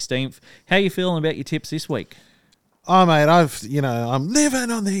to 16th. How are you feeling about your tips this week? Oh, mate, I'm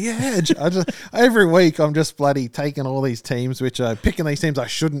living on the edge. Every week I'm just bloody taking all these teams, picking these teams I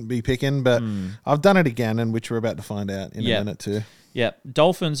shouldn't be picking, but I've done it again, and which we're about to find out in a minute too. Yep.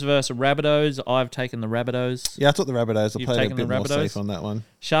 Dolphins versus Rabbitohs. I've taken the Rabbitohs. Yeah, I took the Rabbitohs. I played a bit more safe on that one.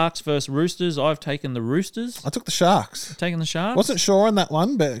 Sharks versus Roosters. I've taken the Roosters. I took the Sharks. Taking the Sharks. Wasn't sure on that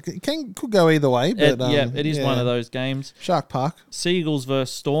one, but it could go either way. But it is one of those games. Shark Park. Seagulls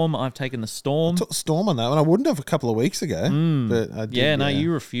versus Storm. I've taken the Storm. I took the Storm on that one. I wouldn't have a couple of weeks ago, but I did.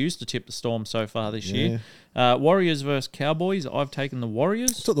 You refused to tip the Storm so far this year. Warriors versus Cowboys. I've taken the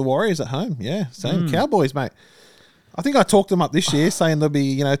Warriors. I took the Warriors at home. Yeah, same. Cowboys, mate. I think I talked them up this year, saying they'll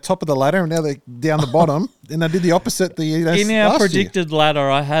be, top of the ladder, and now they're down the bottom. And I did the opposite. In our predicted ladder,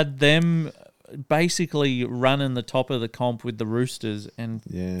 I had them basically running the top of the comp with the Roosters, and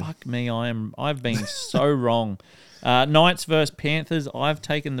fuck me, I've been so wrong. Knights versus Panthers. I've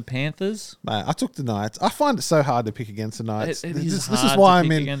taken the Panthers. Mate, I took the Knights. I find it so hard to pick against the Knights. This is why I'm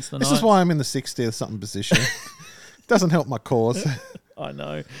in the 60th something position. Doesn't help my cause. I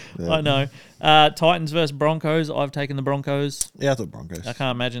know. Titans versus Broncos. I've taken the Broncos. Yeah, I took Broncos. I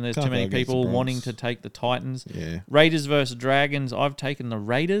can't imagine there's too many people wanting to take the Titans. Yeah. Raiders versus Dragons. I've taken the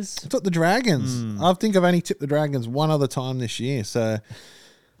Raiders. I took the Dragons. I think I've only tipped the Dragons one other time this year. So,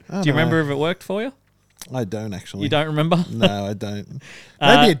 do you remember if it worked for you? I don't actually. You don't remember? No, I don't.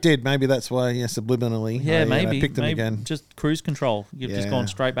 Maybe it did. Maybe that's why, subliminally. Yeah, I picked him again. Just cruise control. You've just gone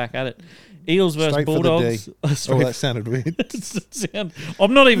straight back at it. Eels versus Straight Bulldogs. For the D. That sounded weird.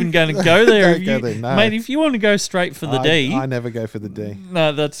 I'm not even going to go there. Don't go there, no. Mate, if you want to go straight for the D. I never go for the D.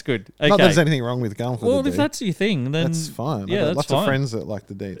 No, that's good. Okay. Not that there's anything wrong with going for the D. Well, if that's your thing, then... That's fine. Yeah, I've got that's lots fine. of friends that like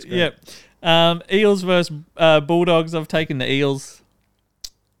the D. It's great. Yep. Eels versus Bulldogs. I've taken the Eels.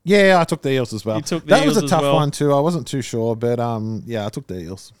 Yeah, I took the Eels as well. You took the that Eels was a as tough well. one too. I wasn't too sure, but I took the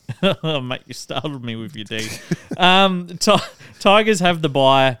Eels. Mate, you startled me with your D. Tigers have the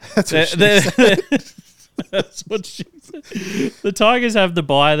bye. That's what she said. That's what she said. The Tigers have the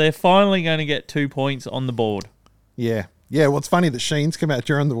bye. They're finally going to get 2 points on the board. Yeah. Yeah, well, it's funny that Sheen's come out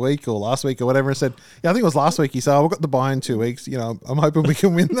during the week or last week or whatever and said, I think it was last week, he said, we've got the bye in 2 weeks. I'm hoping we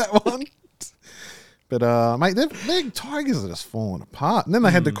can win that one. But, mate, their Tigers are just falling apart. And then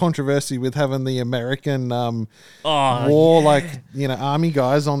they had the controversy with having the American war, army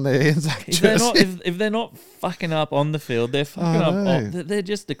guys on their if they're not fucking up on the field, they're fucking up. They're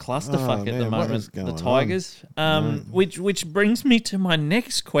just a clusterfuck at the moment, the Tigers. Which brings me to my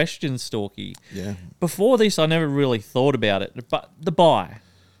next question, Storky. Yeah. Before this, I never really thought about it. But the bye,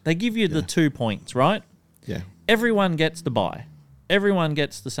 they give you the 2 points, right? Yeah. Everyone gets the bye. Everyone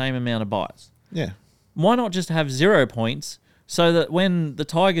gets the same amount of byes. Yeah. Why not just have 0 points so that when the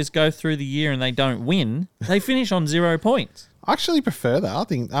Tigers go through the year and they don't win, they finish on 0 points? I actually prefer that. I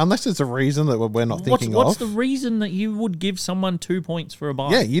think, unless it's a reason that we're not thinking of. What's the reason that you would give someone 2 points for a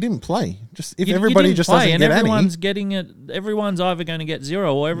bye? Yeah, you didn't play. Just if You everybody didn't just play doesn't and get everyone's any. getting it. Everyone's either going to get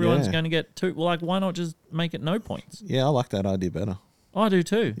 0 or everyone's Yeah. going to get 2. Well, why not just make it no points? Yeah, I like that idea better. I do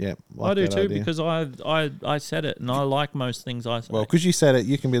too. Yeah, I do that too idea. because I said it and I like most things I say. Well, because you said it,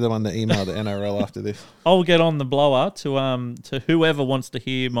 you can be the one that emailed the NRL after this. I'll get on the blower to whoever wants to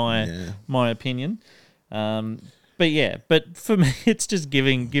hear my opinion. But for me, it's just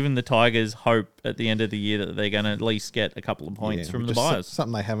giving the Tigers hope at the end of the year that they're going to at least get a couple of points from the buyers.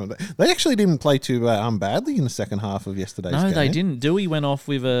 Something they haven't. They actually didn't play too badly in the second half of yesterday's game. No, they didn't. Dewey went off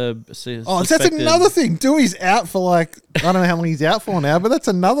with a that's another thing. Dewey's out for I don't know how long he's out for now, but that's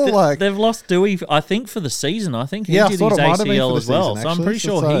another They've lost Dewey, I think, for the season. I think he did his ACL as well. So I'm pretty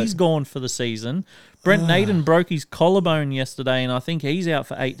sure he's gone for the season. Brent Naden broke his collarbone yesterday, and I think he's out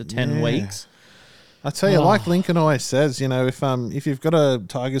for 8 to 10 weeks. I tell you, like Lincoln always says, if you've got a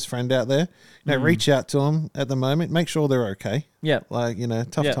Tigers friend out there, reach out to them at the moment. Make sure they're okay. Yeah,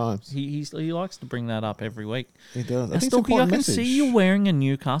 tough times. He likes to bring that up every week. He does. I can see you wearing a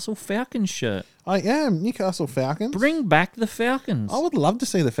Newcastle Falcons shirt. I am Newcastle Falcons. Bring back the Falcons. I would love to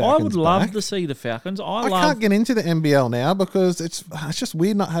see the Falcons. I would love to see the Falcons. I can't get into the NBL now because it's just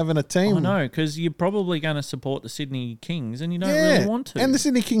weird not having a team. I know, because you're probably going to support the Sydney Kings and you don't really want to. And the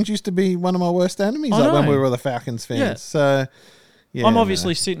Sydney Kings used to be one of my worst enemies when we were the Falcons fans. Yeah. So yeah, I'm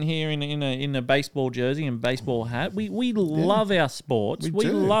obviously sitting here in a baseball jersey and baseball hat. We love our sports. We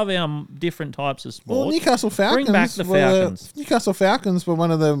love our different types of sports. Well, Newcastle Falcons. Bring back the Falcons. Newcastle Falcons were one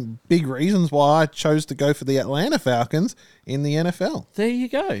of the big reasons why I chose to go for the Atlanta Falcons in the NFL. There you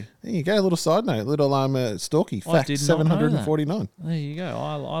go. There you go. A little side note, little Storky fact 749. There you go.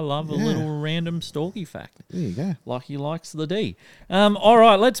 I love a little random Storky fact. There you go. Like he likes the D. All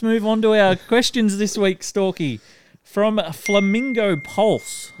right, let's move on to our questions this week, Storky. From Flamingo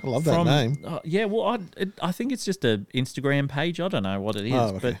Pulse. I love that name. Yeah, well, I think it's just an Instagram page. I don't know what it is.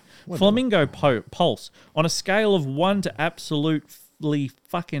 Oh, okay. But Flamingo Pulse. On a scale of 1 to absolutely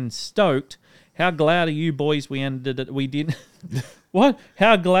fucking stoked, how glad are you boys we didn't... What?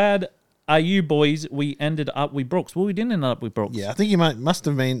 How glad are you boys we ended up with Brooks? Well, we didn't end up with Brooks. Yeah, I think you must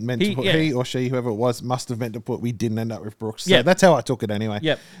have meant to put he or she, whoever it was, must have meant to put we didn't end up with Brooks. So that's how I took it anyway.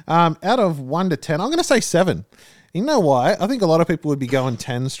 Yep. Out of 1 to 10, I'm going to say 7. You know why? I think a lot of people would be going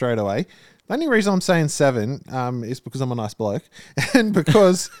 10 straight away. The only reason I'm saying 7 is because I'm a nice bloke and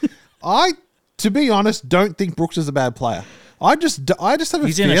because I, to be honest, don't think Brooks is a bad player. I just have a feeling...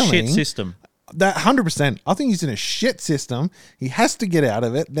 He's in a shit system. That 100%. I think he's in a shit system. He has to get out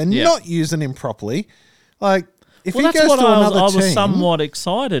of it. They're not using him properly. If he goes to another team... I was somewhat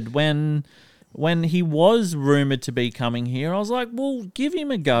excited when he was rumoured to be coming here. I was like, well, give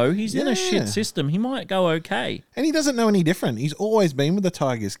him a go. He's in a shit system. He might go okay. And he doesn't know any different. He's always been with the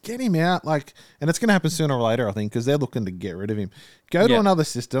Tigers. Get him out. And it's going to happen sooner or later, I think, because they're looking to get rid of him. Go to another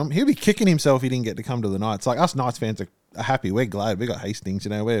system. He'll be kicking himself if he didn't get to come to the Knights. Us Knights fans are happy. We're glad. We got Hastings,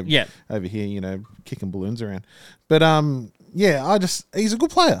 we're over here, kicking balloons around. But, he's a good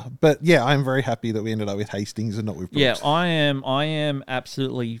player. But, I'm very happy that we ended up with Hastings and not with Brooks. Yeah, I am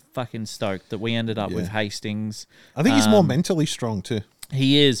absolutely fucking stoked that we ended up with Hastings. I think he's more mentally strong too.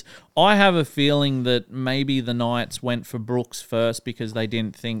 He is. I have a feeling that maybe the Knights went for Brooks first because they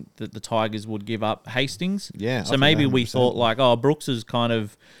didn't think that the Tigers would give up Hastings. Yeah. So maybe we thought like, oh, Brooks is kind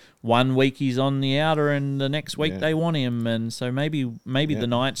of 1 week he's on the outer and the next week they want him. And so maybe the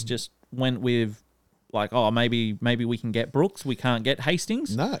Knights just went with like, oh, maybe we can get Brooks. We can't get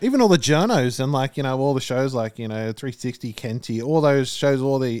Hastings. No, even all the journos and like, all the shows like, 360, Kenty, all those shows,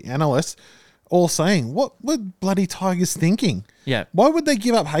 all the analysts all saying, what were bloody Tigers thinking? Yeah. Why would they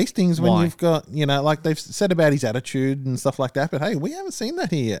give up Hastings when you've got, like they've said about his attitude and stuff like that, but hey, we haven't seen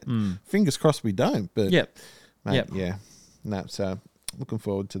that here yet. Fingers crossed we don't, but mate, yeah. No, so looking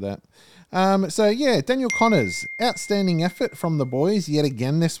forward to that. So Daniel Connors, outstanding effort from the boys yet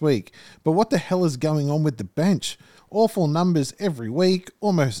again this week. But what the hell is going on with the bench? Awful numbers every week,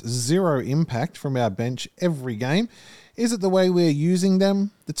 almost zero impact from our bench every game. Is it the way we're using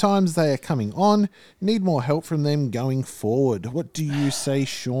them? The times they are coming on? Need more help from them going forward. What do you say,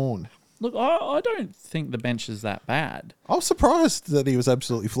 Sean? Look, I don't think the bench is that bad. I was surprised that he was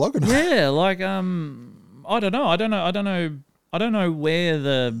absolutely flogging. Yeah, like I don't know. I don't know where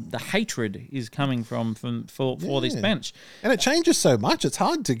the hatred is coming from for this bench. And it changes so much. It's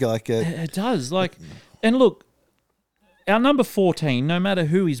hard to like it does. Like, and look, our number 14, no matter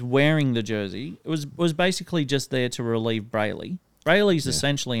who is wearing the jersey, was basically just there to relieve Brayley. Brayley's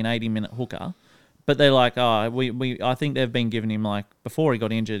essentially an 80-minute hooker, but they're like, I think they've been giving him like, before he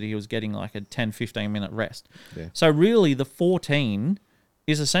got injured, he was getting like a 10, 15-minute rest. Yeah. So really the 14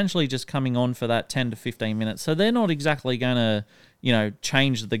 is essentially just coming on for that 10 to 15 minutes. So they're not exactly going to,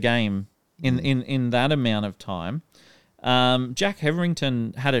 change the game in that amount of time. Jack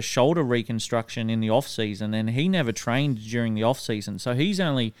Hetherington had a shoulder reconstruction in the off-season and he never trained during the off-season. So he's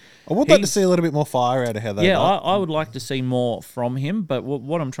only... I would like to see a little bit more fire out of Heather. Yeah, I would like to see more from him. But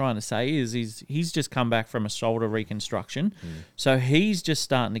what I'm trying to say is he's just come back from a shoulder reconstruction. So he's just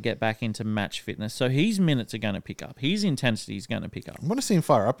starting to get back into match fitness. So his minutes are going to pick up. His intensity is going to pick up. I want to see him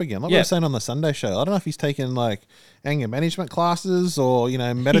fire up again. Like we were saying on the Sunday show. I don't know if he's taken like anger management classes or,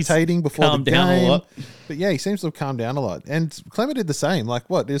 meditating before the game. Down a lot. But yeah, he seems to have calmed down a lot. And Clemmer did the same. Like,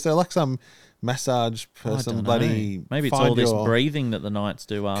 what? Is there like some massage person bloody... Maybe it's all this breathing that the Knights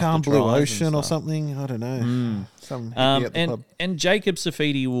do after Calm Blue Ocean or something. I don't know. And Jacob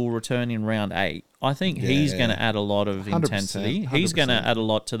Safidi will return in round 8. I think he's going to add a lot of intensity. 100%. He's going to add a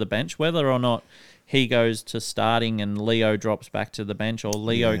lot to the bench, whether or not he goes to starting and Leo drops back to the bench, or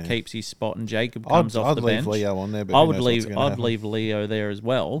Leo keeps his spot and Jacob comes off the bench. I'd leave Leo on there, but I'd leave Leo there as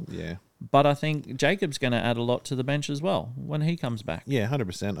well. Yeah. But I think Jacob's going to add a lot to the bench as well when he comes back. Yeah,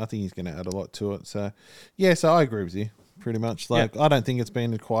 100%. I think he's going to add a lot to it. So, so I agree with you pretty much. Like, I don't think it's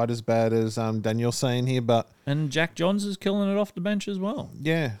been quite as bad as Daniel's saying here, but... And Jack Johns is killing it off the bench as well.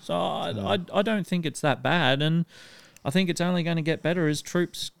 Yeah. So I don't think it's that bad, and I think it's only going to get better as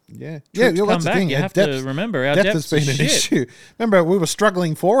troops come back. You have to remember, our depth has been an issue. Remember, we were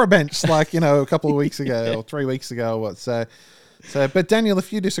struggling for a bench like, a couple of weeks ago or 3 weeks ago or what, So, but Daniel,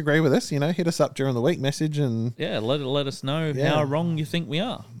 if you disagree with us, hit us up during the week, message and let us know how wrong you think we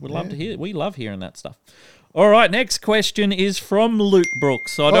are. We'd love to hear. We love hearing that stuff. All right, next question is from Luke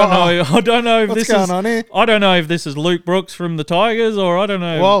Brooks. I don't know if what's going on here? I don't know if this is Luke Brooks from the Tigers, or I don't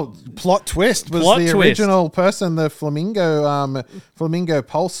know. Well, plot twist was original person, the Flamingo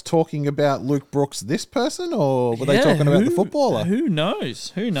Pulse, talking about Luke Brooks. This person, or were they talking about the footballer? Who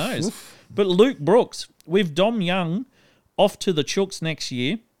knows? Oof. But Luke Brooks with Dom Young off to the Chooks next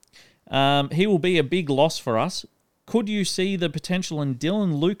year. He will be a big loss for us. Could you see the potential in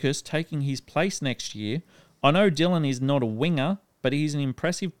Dylan Lucas taking his place next year? I know Dylan is not a winger, but he's an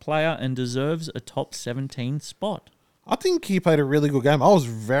impressive player and deserves a top 17 spot. I think he played a really good game. I was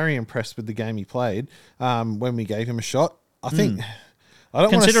very impressed with the game he played when we gave him a shot. I think... I don't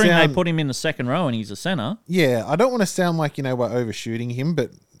Considering they put him in the second row and he's a centre. Yeah, I don't want to sound like, we're overshooting him,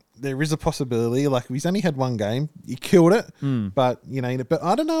 but there is a possibility. Like, he's only had one game. He killed it. But, but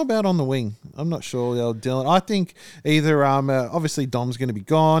I don't know about on the wing. I'm not sure, Dylan. I think either, obviously, Dom's going to be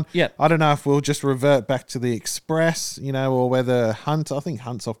gone. Yeah. I don't know if we'll just revert back to the Express, or whether Hunt, I think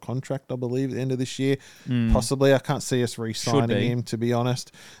Hunt's off contract, I believe, at the end of this year. Possibly. I can't see us re-signing him, to be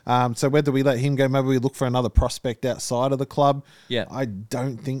honest. So whether we let him go, maybe we look for another prospect outside of the club. Yeah. I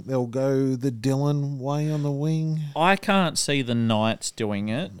don't think they'll go the Dylan way on the wing. I can't see the Knights doing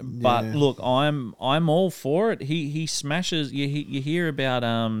it. But look, I'm all for it. He smashes. You hear about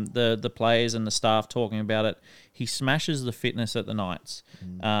the players and the staff talking about it. He smashes the fitness at the Knights.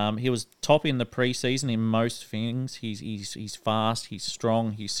 He was top in the preseason in most things. He's fast. He's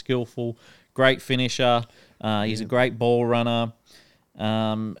strong. He's skillful. Great finisher. He's a great ball runner.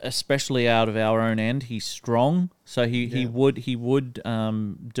 especially out of our own end. He's strong, so he would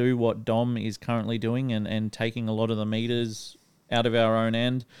do what Dom is currently doing and taking a lot of the meters out of our own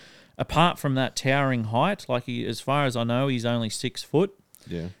end. Apart from that towering height, like as far as I know, he's only 6 foot.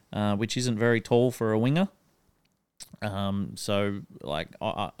 Yeah. Which isn't very tall for a winger. So like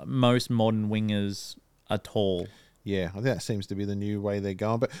most modern wingers are tall. Yeah, I think that seems to be the new way they're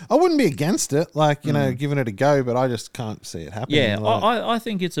going. But I wouldn't be against it, like, giving it a go, but I just can't see it happening. Yeah, like, I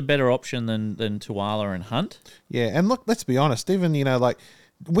think it's a better option than Tuala and Hunt. Yeah, and look, let's be honest, even, like,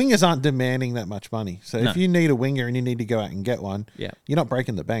 wingers aren't demanding that much money. So if you need a winger and you need to go out and get one, you're not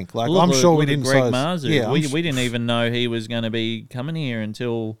breaking the bank. Like, I'm sure we didn't Greg Marzu. Yeah, we didn't even know he was going to be coming here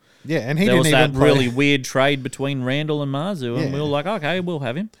until and he there didn't was even that really weird trade between Randall and Marzu, and we were like, okay, we'll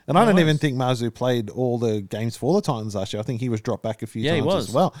have him. And I don't even think Marzu played all the games for the Titans last year. I think he was dropped back a few times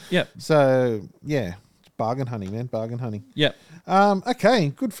as well. Yep. So bargain hunting, man, bargain hunting. Yep. Okay,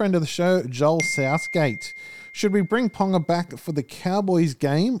 good friend of the show, Joel Southgate. Should we bring Ponga back for the Cowboys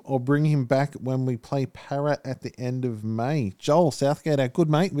game or bring him back when we play Para at the end of May? Joel Southgate, our good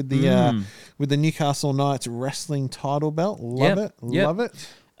mate with the Newcastle Knights wrestling title belt. Love it. Love it.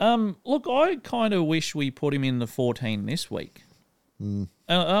 Look, I kind of wish we put him in the 14 this week. I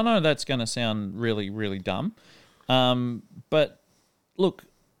know that's going to sound really, really dumb. But look,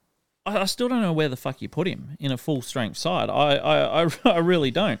 I still don't know where the fuck you put him in a full strength side. I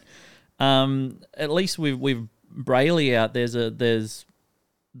really don't. At least with Brayley out,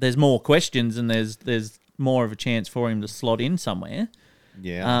 there's more questions and there's more of a chance for him to slot in somewhere.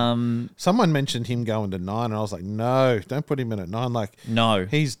 Yeah. Someone mentioned him going to 9, and I was like, no, don't put him in at 9. Like, no,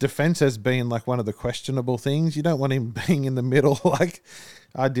 his defense has been like one of the questionable things. You don't want him being in the middle. Like,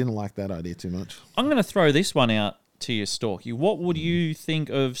 I didn't like that idea too much. I'm going to throw this one out to you, Storky. What would you think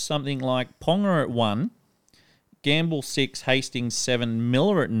of something like Ponga at 1? Gamble 6, Hastings 7,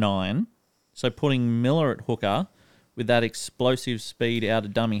 Miller at 9. So putting Miller at hooker with that explosive speed out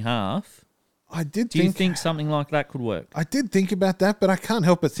of dummy half. Do you think something like that could work? I did think about that, but I can't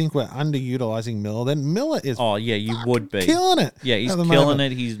help but think we're underutilizing Miller. Then Miller is you would be killing it. Yeah, he's killing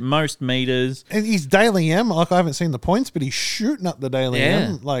it. He's most meters. And he's Daily M. Like, I haven't seen the points, but he's shooting up the Daily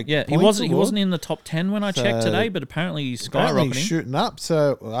M. Like, he wasn't in the top 10 when I checked today, but apparently he's skyrocketing. He's shooting up.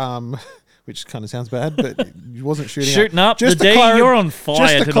 So which kind of sounds bad, but he wasn't shooting up. Just the D, you're on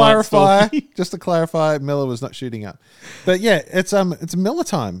fire. Just to clarify, Miller was not shooting up. But yeah, it's Miller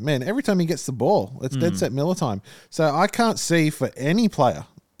time, man. Every time he gets the ball, it's dead set Miller time. So I can't see for any player,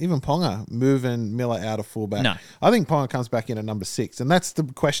 even Ponga, moving Miller out of fullback. No. I think Ponga comes back in at number 6, and that's the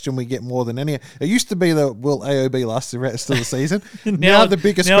question we get more than any. It used to be will AOB last the rest of the season? now the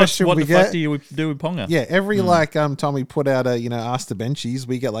biggest question we get. What the fuck do you do with Ponga? Yeah, every time we put out a ask the benchies,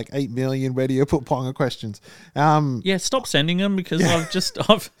 we get like 8 million where do you put Ponga questions. Stop sending them because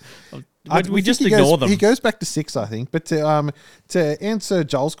we just ignore them. He goes back to 6, I think. But to answer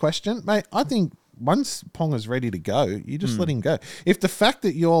Joel's question, mate, I think once Ponga's ready to go, you just let him go. If the fact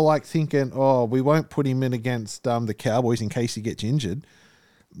that you're like thinking, we won't put him in against the Cowboys in case he gets injured,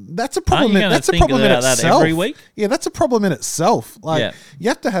 that's a problem. That's a problem in itself. That every week? Yeah, that's a problem in itself. Like, you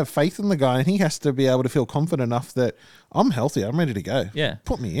have to have faith in the guy, and he has to be able to feel confident enough that I'm healthy, I'm ready to go. Yeah,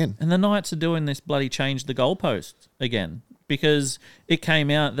 put me in. And the Knights are doing this bloody change the goalposts again because it came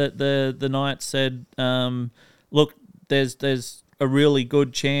out that the Knights said, look, there's a really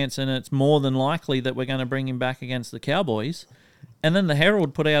good chance and it's more than likely that we're going to bring him back against the Cowboys. And then the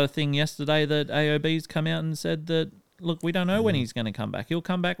Herald put out a thing yesterday that AOB's come out and said that, look, we don't know when he's going to come back. He'll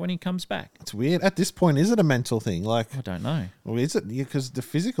come back when he comes back. It's weird. At this point, is it a mental thing? Like, I don't know. Or is it? Because the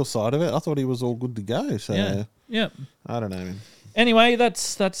physical side of it, I thought he was all good to go. So yeah. I don't know, man. Anyway,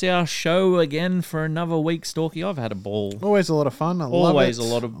 that's our show again for another week, Storky. I've had a ball. Always a lot of fun. Always a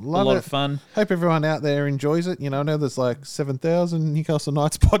lot of fun. Hope everyone out there enjoys it. I know there's like 7,000 Newcastle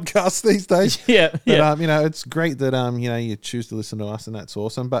Knights podcasts these days. But, it's great that you choose to listen to us, and that's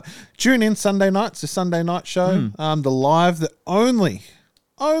awesome. But tune in Sunday nights, the Sunday night show, the only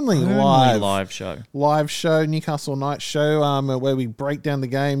live show, Newcastle Knights show, where we break down the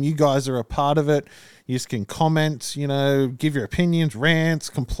game. You guys are a part of it. You just can comment, give your opinions, rants,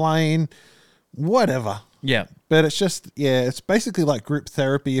 complain, whatever. Yeah. But it's just, it's basically like group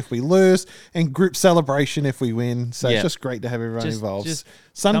therapy if we lose and group celebration if we win. So it's just great to have everyone involved.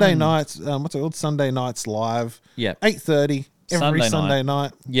 Sunday nights, what's it called? Sunday nights live. Yeah. 8:30 every Sunday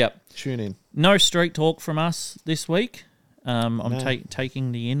night. Yep. Tune in. No street talk from us this week. I'm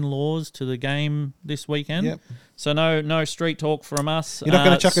taking the in-laws to the game this weekend. Yep. So no street talk from us. You're not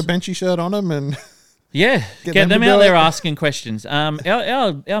going to chuck a benchy shirt on them and... Yeah, get them out there asking questions. Our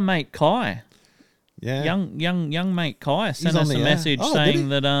mate Kai, Yeah. young mate Kai sent us a message saying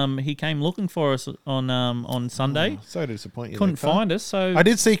that he came looking for us on Sunday. Oh, so disappointing. Couldn't find us. So I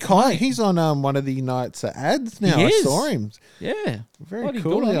did see Kai. He's on one of the Knights ads now. I saw him. Yeah, very bloody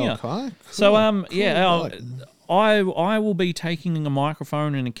cool, good on you. Kai. Cool. So I will be taking a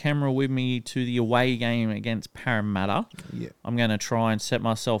microphone and a camera with me to the away game against Parramatta. Yeah. I'm going to try and set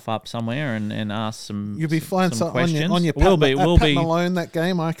myself up somewhere and ask some. You'll be flying some questions. On your we'll be Malone that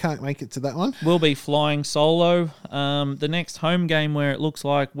game. I can't make it to that one. We'll be flying solo. The next home game where it looks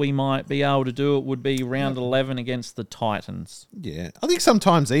like we might be able to do it would be round 11 against the Titans. Yeah, I think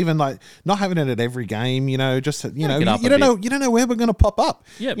sometimes even like not having it at every game. You know, just you don't know where we're going to pop up.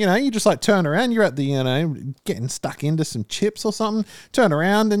 Yep. You know, you just like turn around. You're at the getting stuck into some chips or something. Turn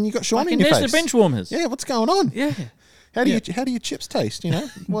around and you got Sean in your face. There's the Benchwarmers. Yeah, what's going on? Yeah. How do your chips taste? You know,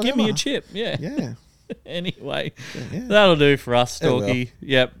 give me a chip. Yeah. Yeah. Anyway, that'll do for us, Stalky. Well.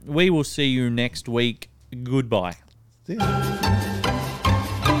 Yep. We will see you next week. Goodbye. See ya.